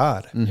elect of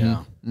God.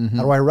 Yeah.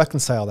 How do I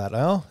reconcile that?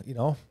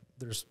 Well,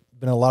 there's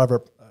been a lot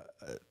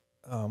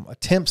of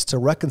attempts to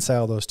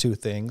reconcile those two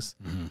things.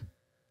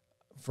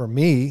 For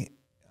me,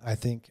 I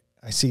think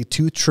I see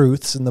two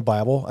truths in the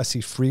Bible. I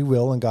see free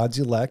will and God's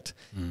elect.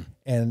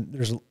 And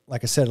there's,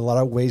 like I said, a lot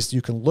of ways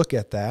you can look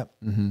at that.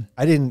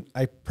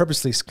 I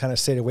purposely kind of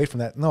stayed away from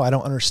that. No, I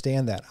don't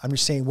understand that. I'm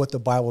just saying what the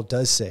Bible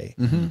does say.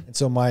 And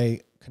so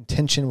my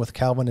contention with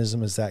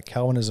Calvinism is that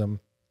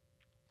Calvinism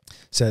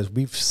says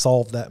we've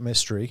solved that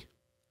mystery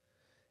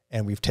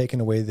and we've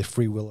taken away the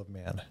free will of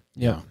man.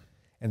 Yeah.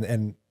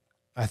 And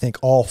I think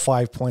all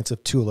 5 points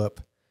of TULIP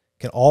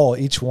can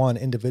each one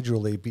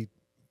individually be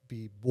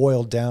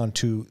boiled down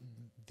to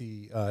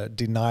the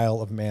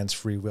denial of man's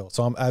free will.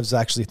 So I was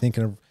actually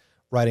thinking of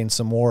writing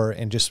some more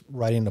and just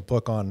writing a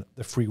book on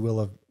the free will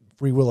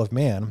of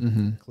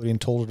man, including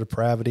total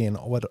depravity and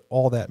what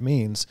all that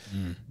means.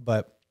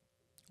 But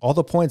all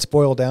the points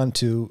boil down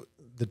to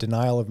the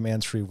denial of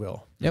man's free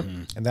will. Yep.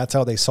 And that's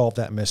how they solve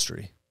that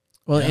mystery.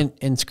 Well,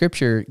 in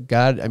Scripture,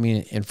 God,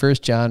 in 1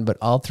 John, but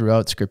all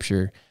throughout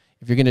Scripture,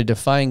 if you're going to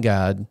define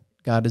God,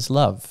 God is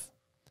love.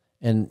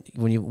 And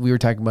when we were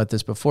talking about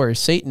this before,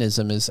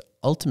 Satanism is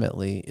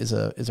ultimately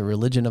a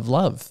religion of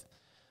love.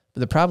 But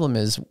the problem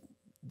is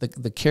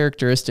the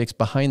characteristics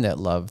behind that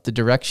love, the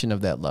direction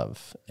of that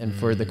love. And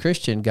for the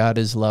Christian, God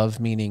is love,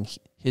 meaning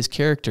his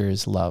character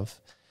is love.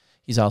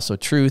 He's also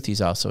truth.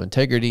 He's also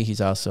integrity.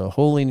 He's also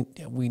holy.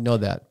 We know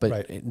that.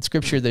 But in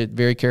Scripture, that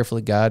very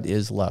carefully, God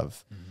is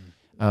love.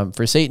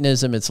 For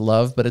Satanism, it's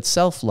love, but it's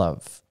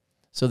self-love.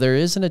 So there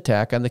is an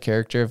attack on the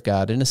character of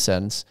God in a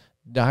sense.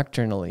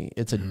 Doctrinally,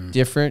 it's a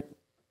different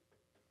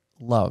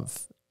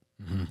love.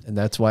 And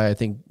that's why I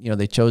think,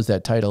 they chose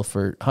that title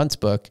for Hunt's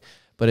book,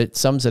 but it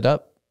sums it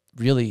up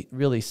really,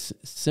 really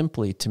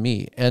simply to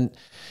me. And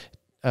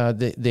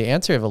the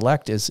answer of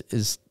elect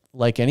is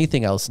like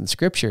anything else in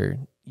Scripture.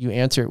 You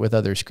answer it with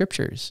other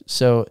scriptures.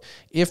 So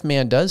if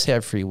man does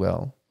have free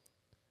will,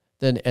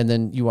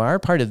 then you are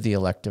part of the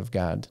elect of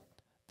God,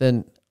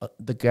 then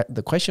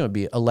the question would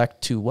be,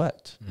 elect to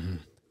what?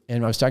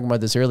 And I was talking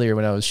about this earlier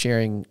when I was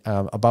sharing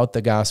about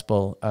the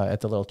gospel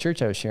at the little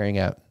church I was sharing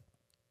at.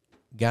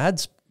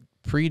 God's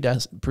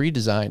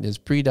pre-design, his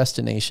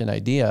predestination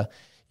idea,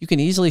 you can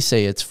easily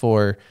say it's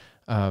for,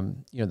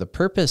 the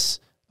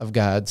purpose of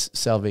God's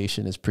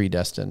salvation is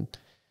predestined.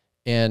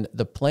 And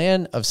the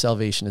plan of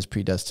salvation is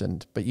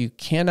predestined, but you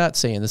cannot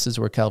say, and this is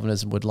where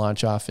Calvinism would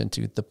launch off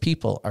into, the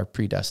people are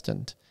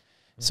predestined.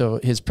 So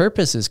his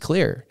purpose is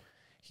clear.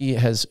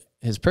 His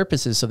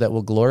purpose is so that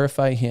we'll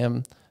glorify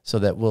him, so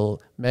that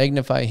we'll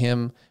magnify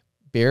him,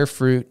 bear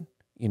fruit,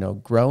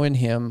 grow in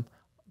him,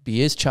 be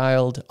his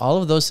child. All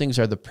of those things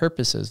are the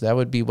purposes. That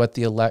would be what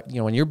the elect,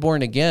 when you're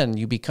born again,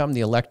 you become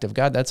the elect of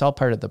God. That's all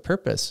part of the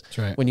purpose. That's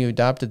right. When you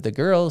adopted the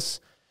girls,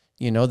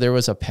 there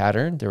was a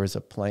pattern, there was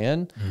a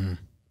plan.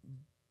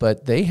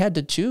 But they had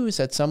to choose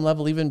at some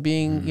level, even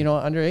being,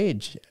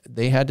 underage.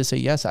 They had to say,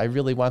 yes, I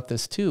really want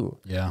this too.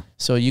 Yeah.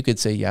 So you could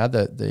say,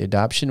 the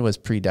adoption was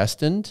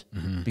predestined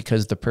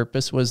because the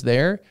purpose was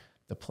there,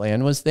 the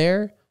plan was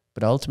there,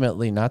 but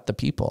ultimately not the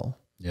people.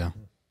 Yeah.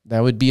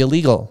 That would be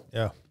illegal.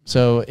 Yeah.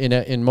 So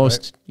in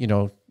most,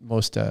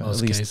 most at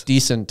least cases.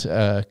 decent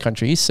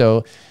countries.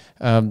 So,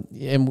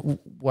 and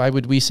why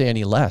would we say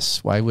any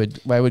less? Why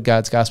would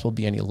God's gospel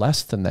be any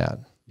less than that?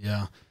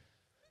 Yeah.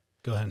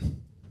 Go ahead.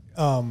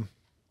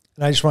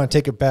 And I just want to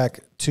take it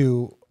back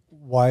to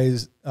why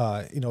is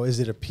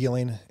it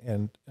appealing?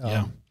 And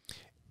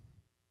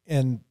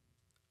and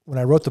when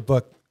I wrote the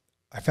book,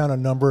 I found a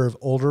number of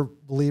older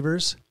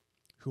believers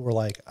who were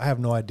like, I have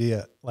no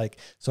idea.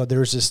 So there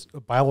was this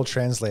Bible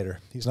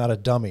translator. He's not a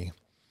dummy.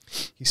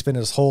 He spent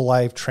his whole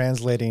life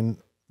translating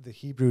the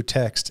Hebrew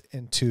text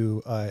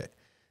into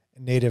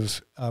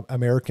Native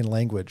American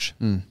language.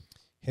 Him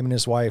and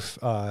his wife,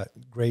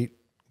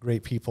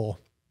 great people.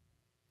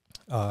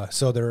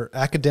 So they're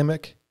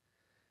academic.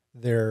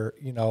 They're,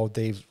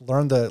 they've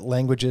learned the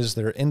languages.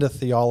 They're into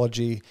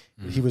theology.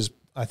 He was,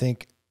 I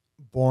think,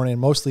 born and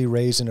mostly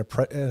raised in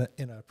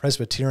a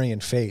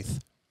Presbyterian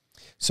faith.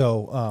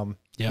 So,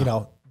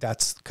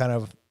 that's kind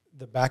of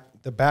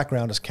the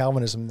background is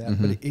Calvinism.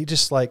 But he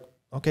just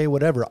okay,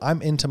 whatever.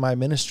 I'm into my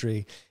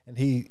ministry, and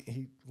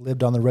he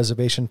lived on the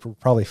reservation for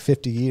probably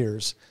 50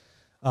 years.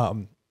 But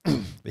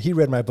he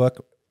read my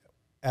book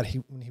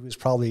when he was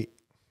probably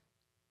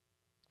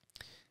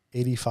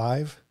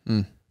 85.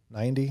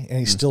 90, and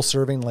he's still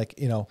serving,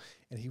 and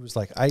he was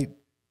like, I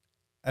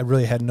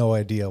really had no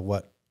idea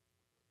what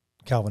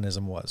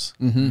Calvinism was.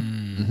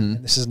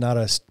 And this is not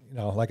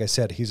like I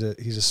said, he's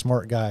a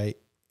smart guy,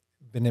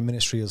 been in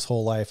ministry his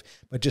whole life,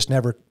 but just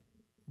never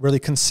really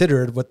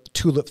considered what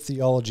tulip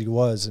theology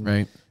was. And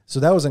Right. so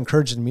that was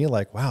encouraging to me,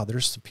 like, wow,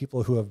 there's some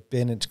people who have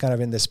been kind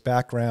of in this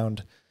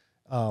background,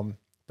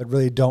 but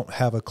really don't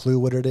have a clue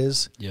what it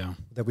is. Yeah.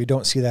 That we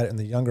don't see that in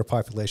the younger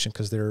population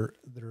because they're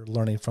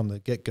learning from the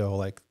get-go,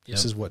 like,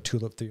 this is what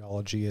tulip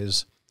theology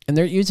is. And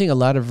they're using a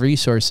lot of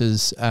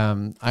resources.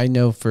 I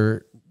know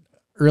for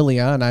early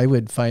on, I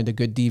would find a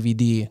good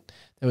DVD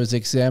that was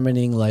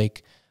examining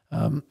like,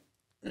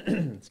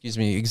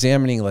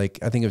 examining like,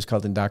 I think it was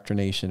called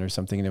Indoctrination or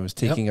something. And it was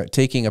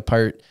taking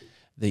apart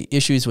the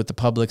issues with the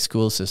public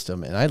school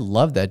system. And I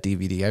love that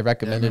DVD. I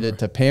recommended it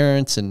to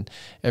parents and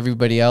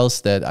everybody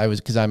else that I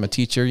was, cause I'm a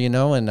teacher, you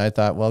know, and I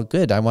thought, well,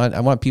 good. I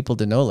want people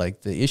to know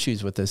like the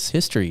issues with this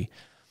history,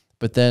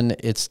 but then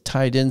it's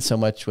tied in so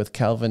much with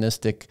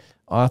Calvinistic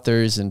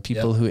authors and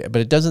people who, but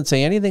it doesn't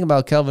say anything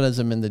about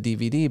Calvinism in the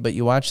DVD, but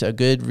you watch a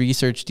good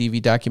research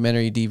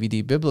documentary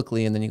DVD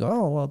biblically, and then you go,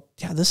 oh, well,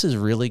 yeah, this is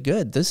really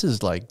good. This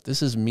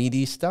is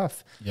meaty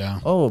stuff. Yeah.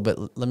 Oh,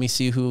 but let me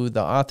see who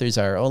the authors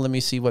are. Oh, let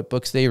me see what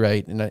books they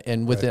write.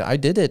 And with it, I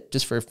did it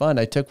just for fun.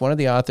 I took one of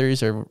the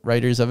authors or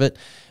writers of it.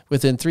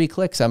 Within 3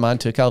 clicks, I'm on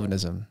to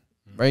Calvinism,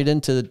 right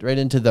into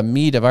the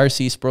meat of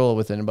R.C. Sproul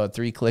within about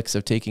 3 clicks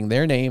of taking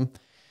their name,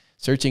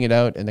 searching it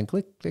out, and then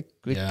click,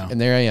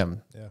 and there I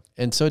am. Yeah.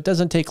 And so it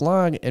doesn't take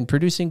long, and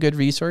producing good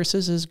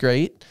resources is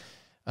great.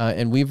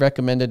 And we've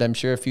recommended, I'm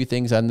sure, a few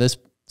things on this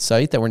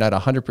site that we're not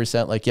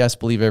 100% like, yes,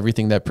 believe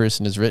everything that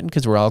person has written,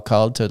 because we're all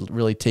called to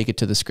really take it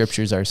to the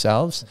scriptures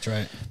ourselves. That's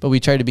right. But we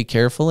try to be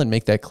careful and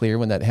make that clear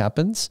when that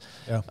happens.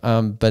 Yeah.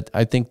 But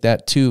I think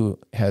that too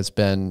has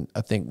been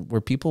a thing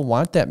where people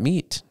want that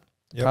meat.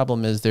 The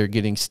problem is they're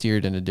getting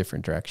steered in a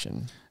different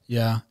direction.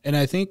 Yeah. And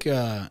I think,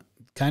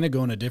 kind of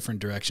going a different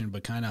direction,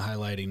 but kind of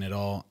highlighting it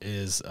all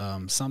is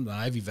something that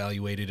I've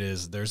evaluated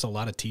is there's a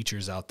lot of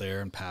teachers out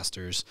there and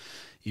pastors,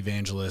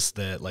 evangelists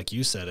that, like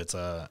you said, it's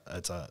a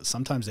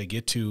sometimes they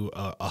get to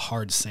a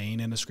hard saying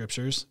in the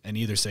scriptures and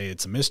either say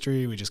it's a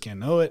mystery, we just can't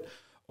know it,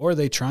 or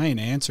they try and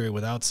answer it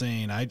without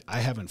saying, I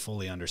haven't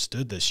fully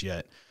understood this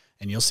yet.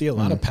 And you'll see a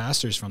lot of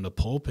pastors from the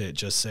pulpit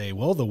just say,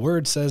 well, the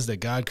word says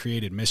that God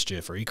created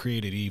mischief or he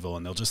created evil.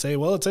 And they'll just say,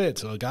 well, it's it.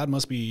 So God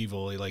must be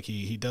evil. Like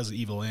he does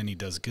evil and he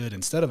does good,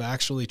 instead of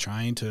actually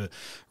trying to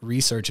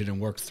research it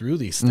and work through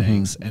these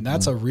things. And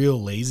that's a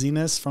real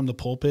laziness from the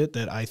pulpit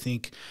that I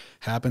think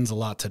happens a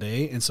lot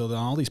today. And so then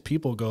all these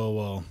people go,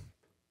 well,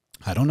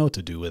 I don't know what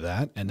to do with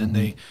that. And then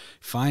they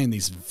find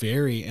these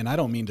very, and I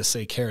don't mean to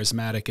say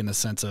charismatic in the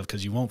sense of,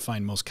 because you won't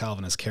find most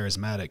Calvinists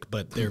charismatic,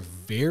 but they're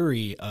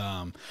very,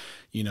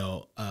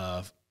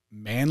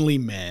 manly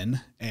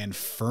men and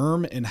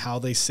firm in how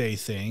they say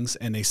things,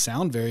 and they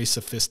sound very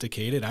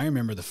sophisticated. I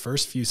remember the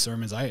first few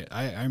sermons, I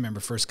remember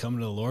first coming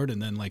to the Lord,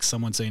 and then like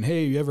someone saying,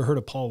 hey, you ever heard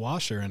of Paul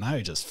Washer? And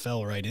I just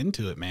fell right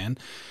into it, man,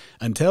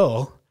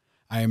 until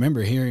I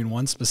remember hearing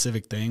one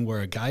specific thing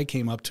where a guy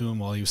came up to him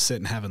while he was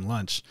sitting having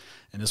lunch,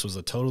 and this was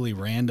a totally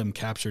random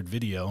captured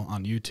video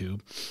on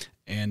YouTube,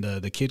 and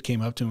the kid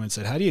came up to him and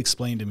said, how do you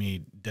explain to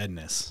me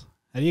deadness?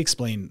 How do you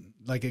explain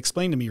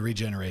to me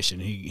regeneration?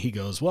 He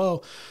goes,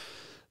 well,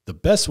 the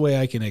best way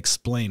I can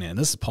explain it, and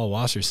this is Paul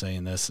Washer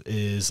saying this,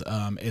 is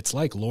it's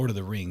like Lord of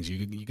the Rings.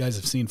 You guys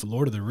have seen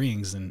Lord of the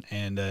Rings, and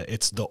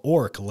it's the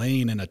orc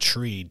laying in a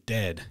tree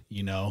dead,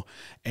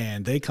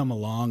 and they come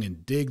along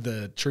and dig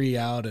the tree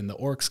out, and the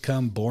orcs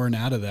come born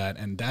out of that,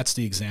 and that's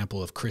the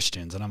example of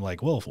Christians. And I'm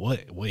like, well,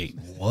 wait,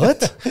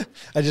 what?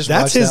 I just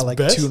watched that like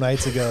 2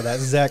 nights ago, that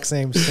exact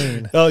same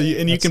scene. Oh,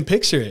 you can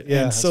picture it.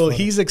 Yeah, and so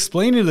he's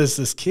explaining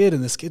this kid,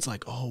 and this kid's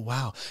like, oh,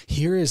 wow,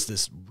 here is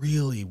this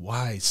really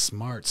wise,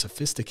 smart,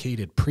 sophisticated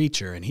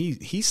preacher, and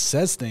he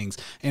says things,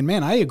 and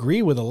man, I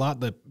agree with a lot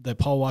that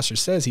Paul Washer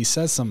says. He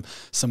says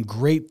some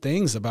great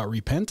things about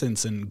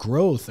repentance and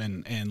growth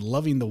and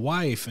loving the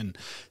wife and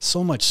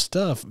so much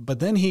stuff, but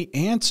then he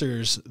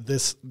answers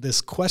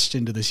this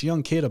question to this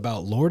young kid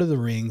about Lord of the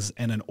Rings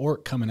and an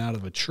orc coming out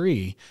of a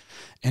tree,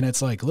 and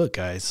it's like, look,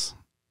 guys,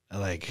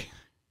 like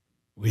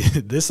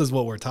this is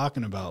what we're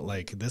talking about.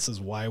 Like, this is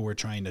why we're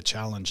trying to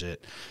challenge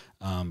it,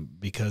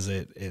 because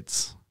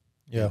it's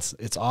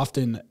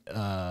often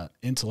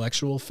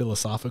intellectual,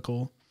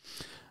 philosophical,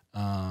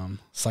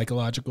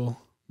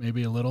 psychological,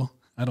 maybe a little.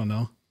 I don't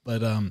know.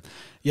 But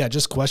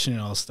just questioning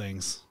those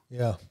things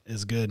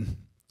is good.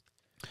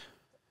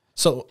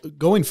 So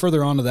going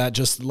further on to that,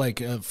 just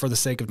like for the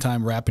sake of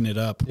time, wrapping it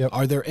up,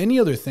 are there any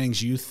other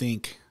things you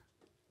think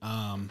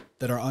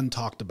that are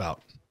untalked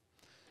about?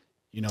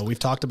 We've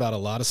talked about a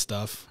lot of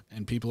stuff,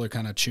 and people are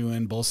kind of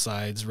chewing both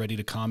sides, ready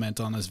to comment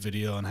on this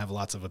video and have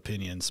lots of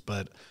opinions,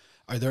 but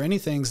are there any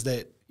things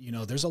that,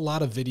 there's a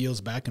lot of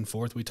videos back and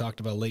forth. We talked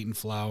about latent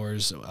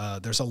flowers.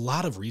 There's a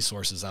lot of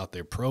resources out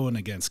there, pro and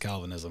against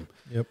Calvinism.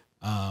 Yep.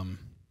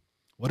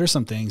 What are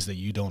some things that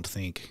you don't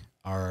think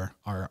are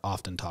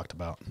often talked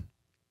about,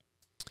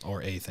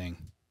 or a thing?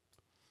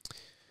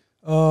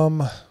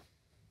 Well,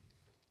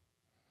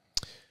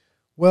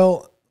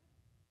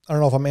 I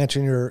don't know if I'm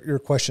answering your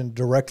question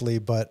directly,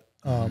 but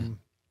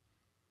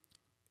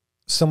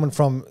someone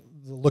from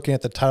looking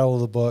at the title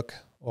of the book,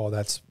 oh,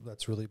 that's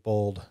really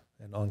bold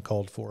and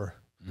uncalled for.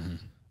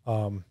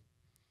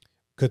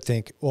 could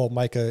think, well,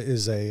 Micah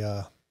is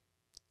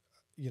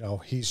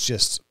he's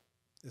just,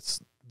 it's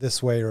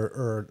this way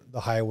or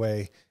the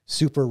highway,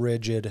 super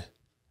rigid,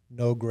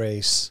 no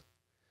grace.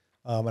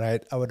 And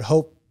I would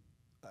hope,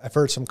 I've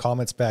heard some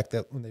comments back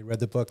that when they read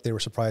the book, they were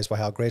surprised by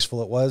how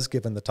graceful it was,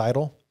 given the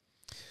title.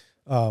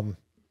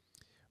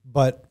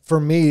 But for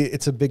me,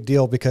 it's a big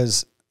deal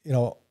because,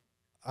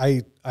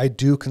 I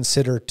do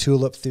consider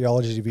tulip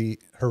theology to be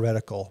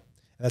heretical.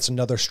 That's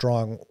another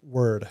strong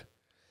word.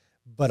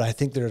 But I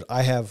think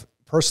I have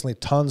personally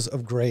tons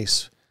of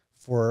grace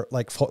for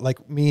like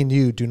me and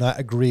you do not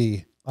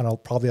agree on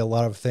probably a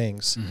lot of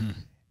things. Mm-hmm.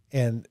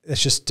 And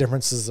it's just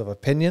differences of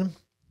opinion.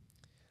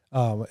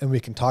 And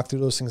we can talk through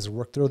those things and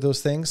work through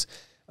those things.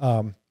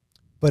 But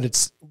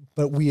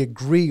we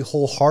agree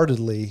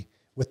wholeheartedly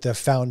with the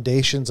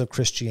foundations of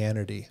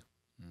Christianity.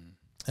 Mm.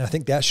 And I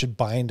think that should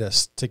bind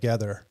us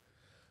together.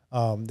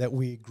 That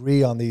we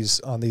agree on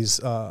these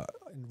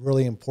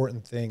really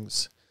important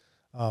things.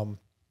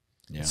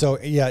 So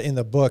in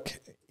the book,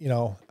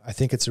 I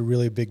think it's a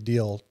really big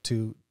deal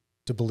to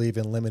believe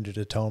in limited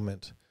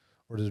atonement,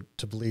 or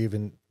to believe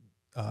in,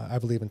 I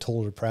believe in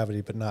total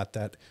depravity, but not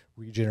that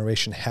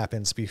regeneration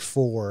happens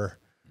before,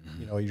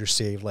 you're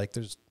saved. Like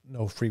there's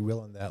no free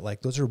will in that.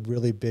 Like those are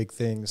really big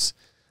things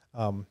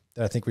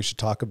that I think we should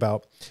talk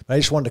about. But I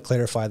just wanted to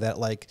clarify that,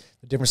 like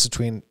the difference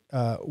between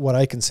what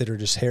I consider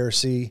just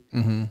heresy,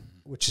 mm-hmm.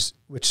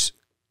 which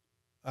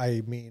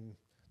I mean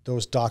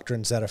those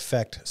doctrines that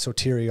affect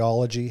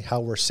soteriology,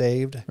 how we're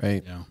saved,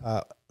 right?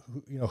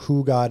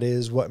 Who God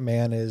is, what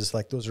man is.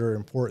 Like those are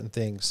important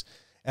things,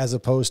 as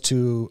opposed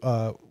to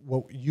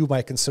what you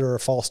might consider a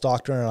false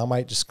doctrine, and I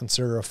might just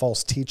consider a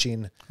false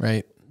teaching,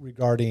 right,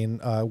 regarding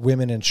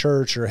women in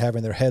church or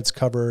having their heads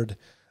covered.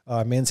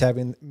 Men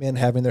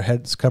having their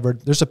heads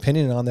covered. There's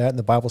opinion on that, and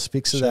the Bible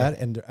speaks to that.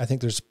 And I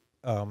think there's,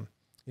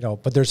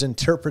 but there's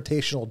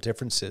interpretational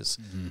differences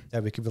mm-hmm.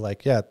 that we could be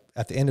like,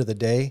 at the end of the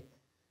day,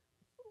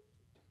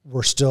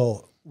 we're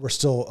still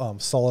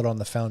solid on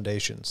the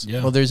foundations.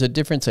 Yeah. Well, there's a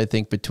difference, I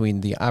think,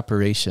 between the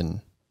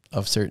operation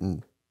of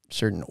certain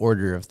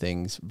order of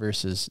things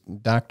versus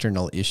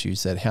doctrinal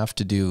issues that have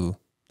to do,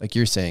 like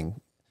you're saying,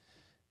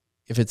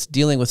 if it's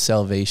dealing with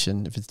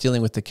salvation, if it's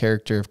dealing with the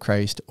character of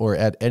Christ, or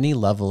at any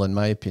level, in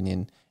my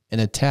opinion, an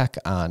attack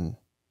on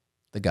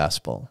the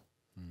gospel.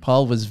 Mm-hmm.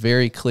 Paul was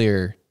very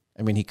clear.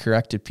 I mean, he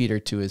corrected Peter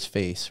to his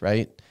face,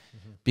 right?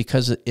 Mm-hmm.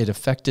 Because it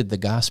affected the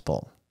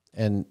gospel.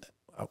 And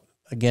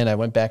again, I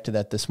went back to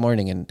that this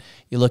morning, and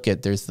you look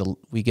at,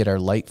 we get our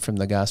light from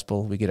the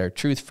gospel, we get our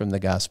truth from the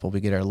gospel,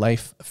 we get our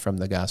life from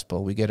the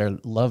gospel, we get our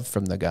love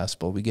from the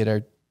gospel, we get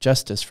our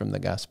justice from the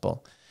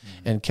gospel.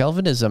 Mm-hmm. And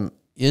Calvinism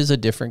is a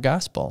different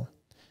gospel.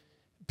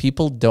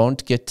 People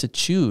don't get to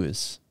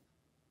choose.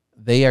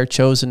 They are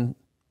chosen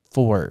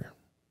for.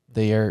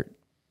 They are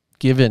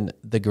given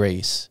the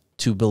grace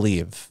to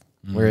believe.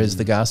 Mm-hmm. Whereas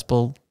the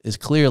gospel is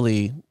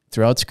clearly,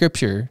 throughout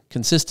Scripture,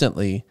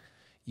 consistently,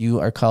 you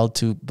are called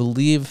to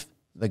believe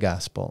the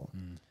gospel,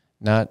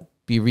 not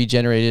be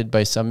regenerated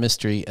by some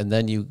mystery, and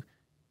then you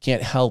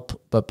can't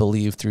help but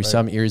believe through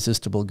some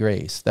irresistible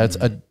grace.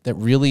 That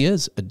really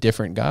is a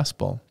different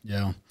gospel.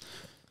 Yeah.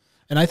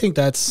 And I think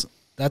that's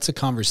a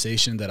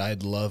conversation that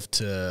I'd love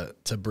to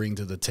bring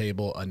to the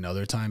table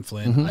another time,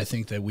 Flynn. Mm-hmm. I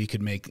think that we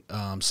could make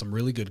some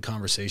really good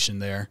conversation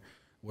there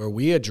where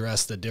we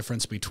address the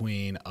difference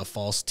between a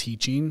false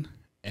teaching,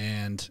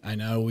 and I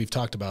know we've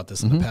talked about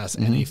this in mm-hmm. the past,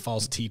 and a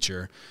false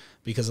teacher,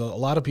 because a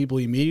lot of people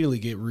immediately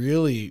get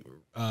really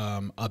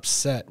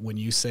upset when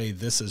you say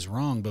this is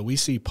wrong. But we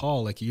see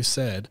Paul, like you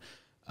said,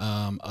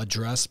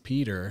 address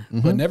Peter,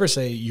 mm-hmm. but never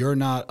say you're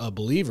not a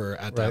believer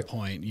at that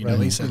point.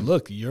 He said,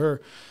 look,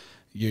 you're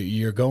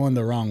going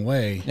the wrong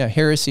way. Yeah,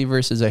 heresy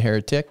versus a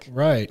heretic,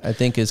 right? I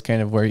think is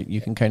kind of where you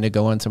can kind of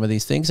go on some of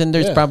these things. And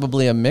there's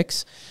probably a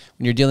mix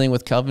when you're dealing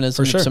with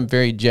Calvinism. For sure. Some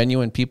very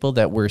genuine people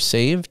that were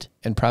saved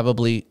and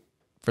probably,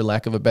 for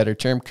lack of a better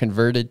term,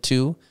 converted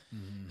to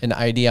an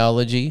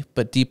ideology,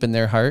 but deep in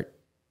their heart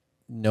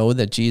know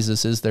that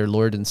Jesus is their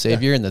Lord and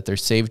Savior and that they're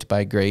saved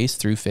by grace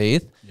through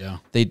faith. Yeah.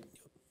 They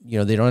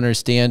don't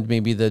understand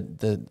maybe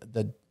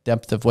the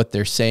depth of what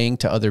they're saying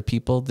to other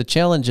people. The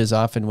challenge is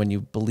often when you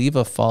believe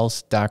a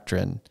false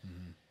doctrine,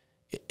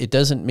 it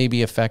doesn't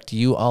maybe affect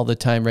you all the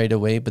time right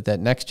away, but that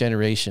next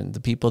generation, the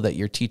people that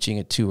you're teaching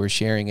it to or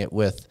sharing it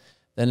with,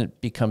 then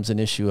it becomes an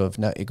issue of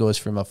it goes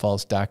from a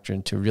false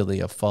doctrine to really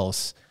a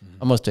false,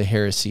 almost a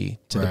heresy,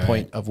 to the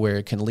point of where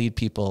it can lead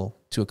people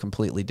to a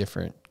completely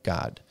different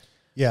God.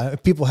 Yeah,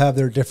 people have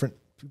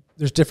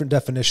there's different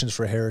definitions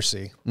for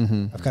heresy.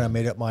 Mm-hmm. I've kind of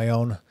made up my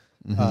own,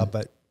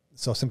 but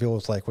so some people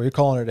was like, well, you're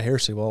calling it a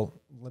heresy. Well,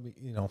 let me,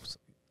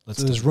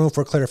 there's room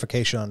for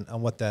clarification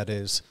on what that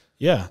is.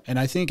 Yeah, and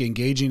I think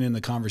engaging in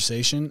the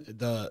conversation,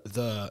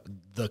 the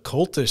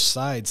cultish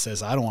side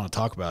says, I don't want to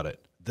talk about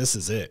it. This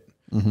is it.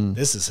 Mm-hmm.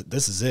 This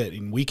is it,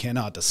 and we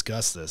cannot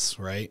discuss this,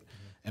 right?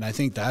 Mm-hmm. And I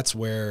think that's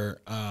where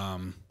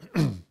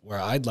where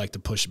I'd like to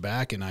push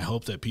back. And I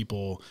hope that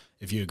people,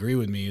 if you agree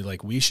with me,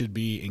 like we should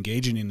be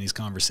engaging in these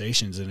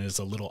conversations. And it's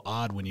a little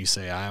odd when you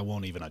say, I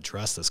won't even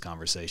address this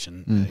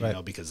conversation, you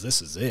know, because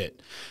this is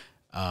it.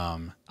 I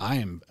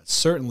am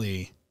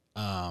certainly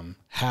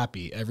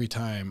happy every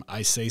time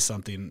I say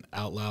something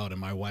out loud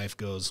and my wife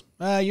goes,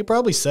 you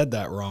probably said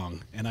that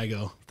wrong. And I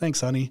go,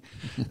 thanks, honey.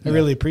 I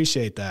really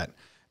appreciate that.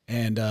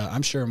 And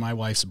I'm sure my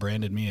wife's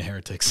branded me a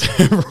heretic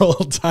several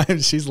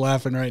times. She's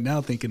laughing right now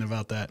thinking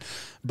about that.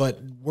 But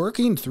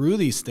working through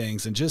these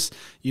things and just,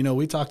 you know,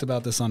 we talked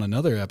about this on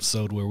another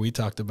episode where we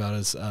talked about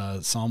as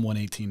Psalm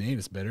 118:8,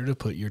 it's better to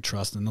put your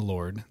trust in the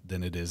Lord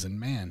than it is in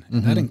man.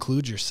 And that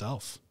includes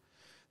yourself.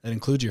 That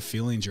includes your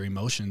feelings, your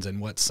emotions,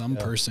 and what some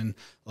person,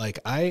 like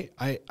I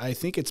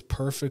think it's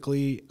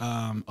perfectly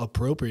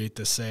appropriate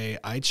to say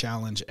I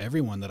challenge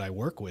everyone that I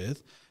work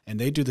with, and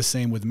they do the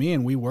same with me,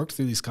 and we work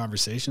through these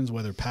conversations,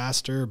 whether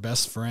pastor,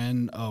 best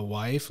friend,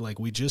 wife, like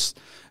we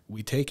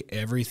take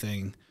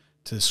everything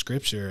to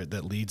Scripture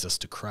that leads us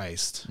to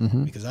Christ,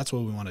 because that's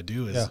what we want to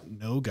do is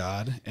know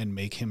God and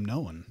make Him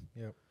known,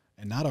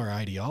 and not our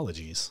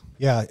ideologies.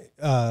 Yeah,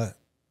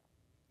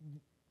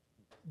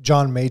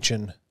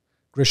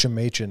 Grisham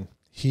Machen,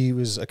 he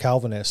was a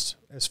Calvinist,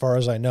 as far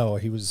as I know.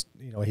 He was,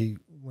 you know, he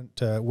went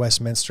to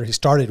Westminster. He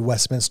started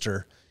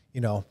Westminster, you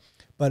know,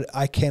 but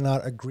I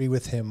cannot agree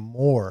with him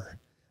more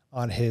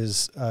on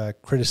his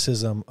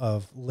criticism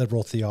of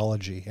liberal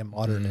theology and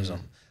modernism.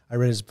 I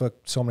read his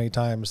book so many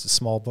times, the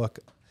small book,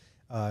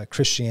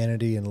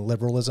 Christianity and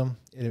Liberalism.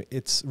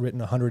 It's written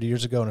 100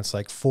 years ago, and it's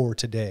like for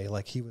today.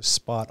 Like, he was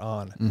spot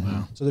on.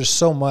 Wow. So there's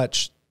so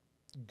much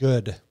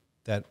good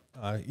that,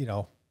 you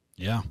know,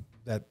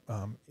 that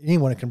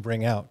anyone can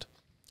bring out.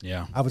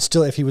 Yeah. I would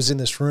still, if he was in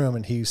this room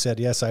and he said,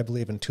 yes, I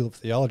believe in tulip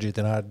theology,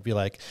 then I'd be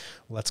like,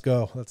 let's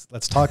go.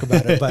 Let's talk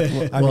about it. But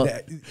I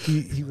mean,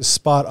 he was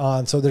spot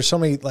on. So there's so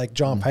many, like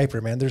John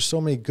Piper, man, there's so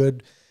many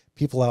good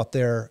people out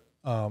there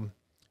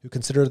who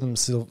consider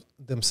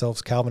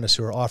themselves Calvinists,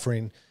 who are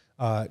offering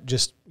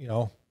just, you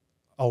know,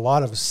 a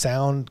lot of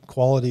sound,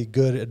 quality,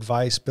 good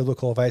advice,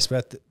 biblical advice,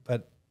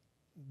 but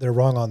they're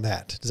wrong on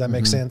that. Does that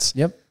make sense?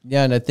 Yep.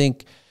 Yeah. And I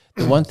think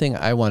the one thing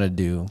I want to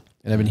do,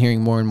 and I've been hearing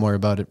more and more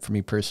about it for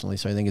me personally,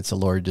 so I think it's the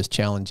Lord just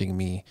challenging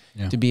me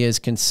to be as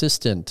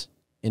consistent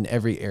in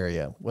every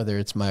area, whether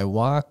it's my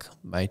walk,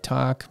 my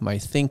talk, my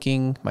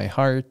thinking, my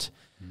heart.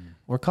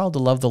 We're called to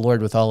love the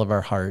Lord with all of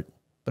our heart,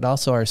 but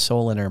also our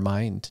soul and our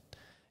mind.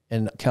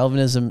 And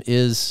Calvinism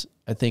is,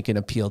 I think, an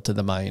appeal to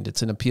the mind.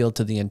 It's an appeal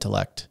to the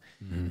intellect.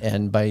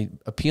 And by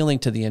appealing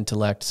to the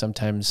intellect,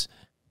 sometimes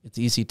it's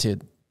easy to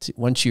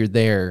once you're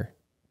there,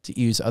 to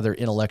use other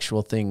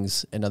intellectual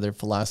things and other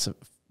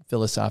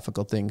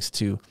philosophical things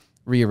to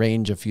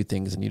rearrange a few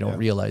things, and you don't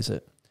realize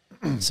it.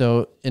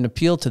 So an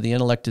appeal to the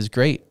intellect is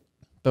great,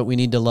 but we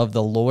need to love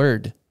the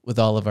Lord with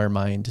all of our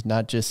mind,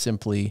 not just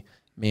simply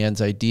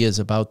man's ideas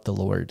about the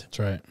Lord. That's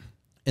right.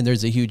 And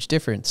there's a huge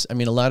difference. I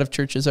mean, a lot of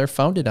churches are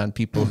founded on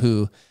people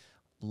who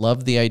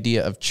love the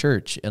idea of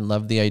church and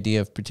love the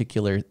idea of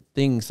particular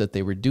things that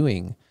they were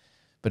doing,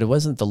 but it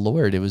wasn't the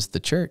Lord, it was the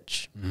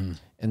church.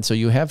 And so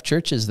you have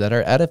churches that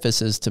are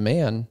edifices to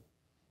man,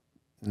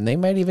 and they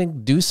might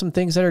even do some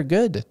things that are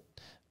good,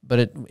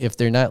 but if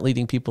they're not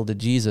leading people to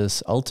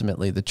Jesus,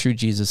 ultimately the true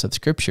Jesus of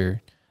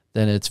Scripture,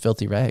 then it's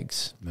filthy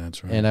rags.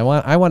 That's right. And I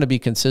want to be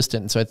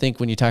consistent. And so I think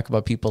when you talk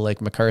about people like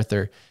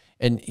MacArthur,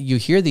 and you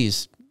hear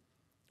these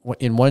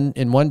in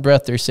one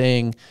breath, they're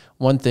saying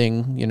one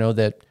thing, you know,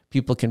 that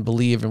people can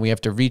believe, and we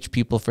have to reach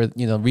people for,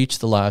 you know, reach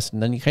the lost.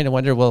 And then you kind of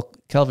wonder, well,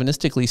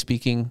 Calvinistically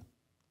speaking,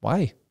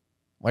 why?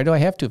 Why do I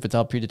have to if it's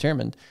all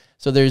predetermined?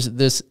 So there's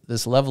this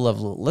level of,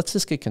 let's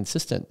just get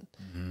consistent.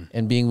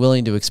 And being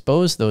willing to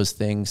expose those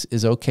things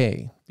is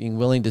okay. Being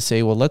willing to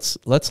say, well,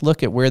 let's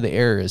look at where the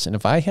error is. And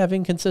if I have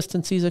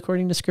inconsistencies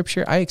according to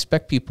Scripture, I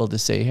expect people to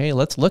say, hey,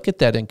 let's look at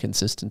that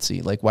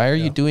inconsistency. Like, why are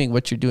you doing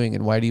what you're doing,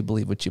 and why do you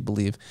believe what you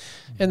believe?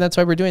 And that's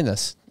why we're doing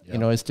this, you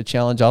know, is to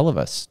challenge all of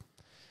us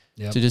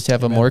to just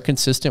have a more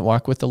consistent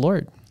walk with the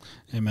Lord.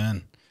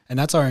 Amen. And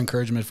that's our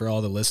encouragement for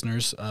all the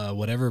listeners.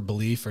 Whatever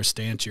belief or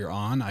stance you're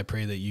on, I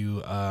pray that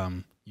you,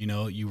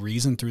 you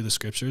reason through the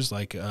Scriptures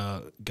like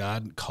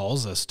God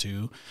calls us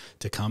to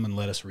come and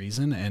let us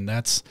reason. And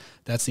that's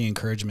the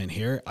encouragement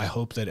here. I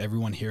hope that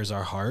everyone hears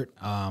our heart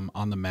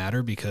on the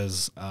matter,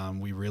 because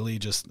we really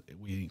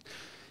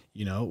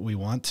we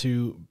want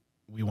to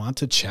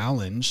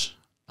challenge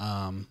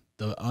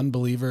the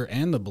unbeliever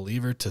and the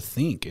believer to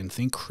think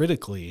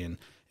critically and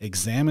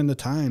examine the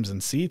times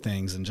and see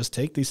things and just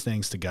take these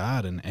things to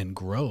God and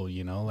grow,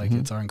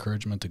 it's our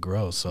encouragement to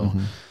grow. So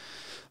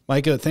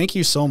Micah, thank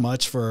you so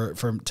much for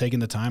taking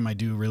the time. I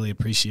do really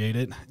appreciate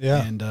it.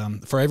 Yeah.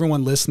 And for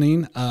everyone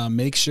listening,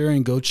 make sure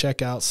and go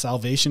check out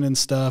Salvation and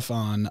Stuff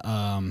on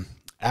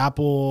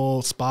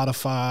Apple,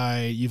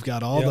 Spotify. You've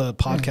got all the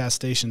podcast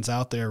stations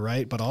out there,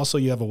 right? But also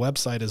you have a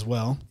website as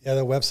well. Yeah,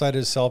 the website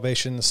is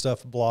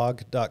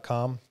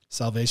salvationstuffblog.com.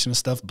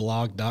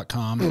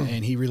 salvationstuffblog.com.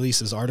 And he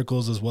releases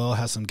articles as well,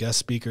 has some guest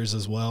speakers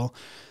as well.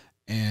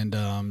 And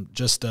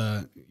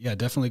yeah,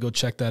 definitely go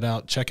check that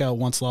out. Check out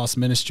Once Lost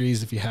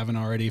Ministries if you haven't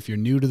already. If you're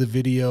new to the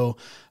video,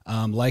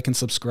 like and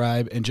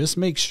subscribe, and just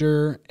make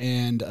sure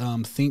and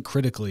think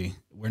critically.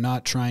 We're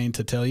not trying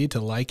to tell you to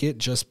like it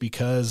just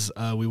because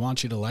we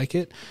want you to like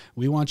it.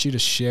 We want you to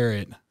share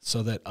it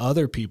so that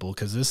other people,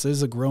 because this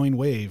is a growing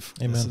wave.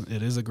 Amen.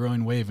 It is a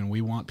growing wave, and we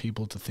want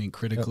people to think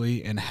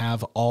critically and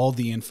have all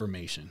the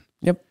information.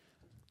 Yep.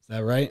 Is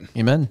that right?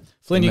 Amen.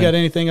 Flynn, Amen. you got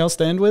anything else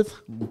to end with?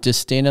 Just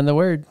stand on the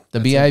word. The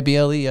That's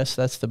Bible, yes,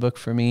 that's the book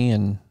for me,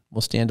 and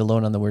we'll stand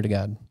alone on the word of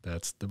God.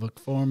 That's the book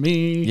for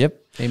me.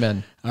 Yep.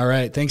 Amen. All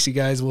right. Thanks, you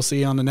guys. We'll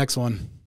see you on the next one.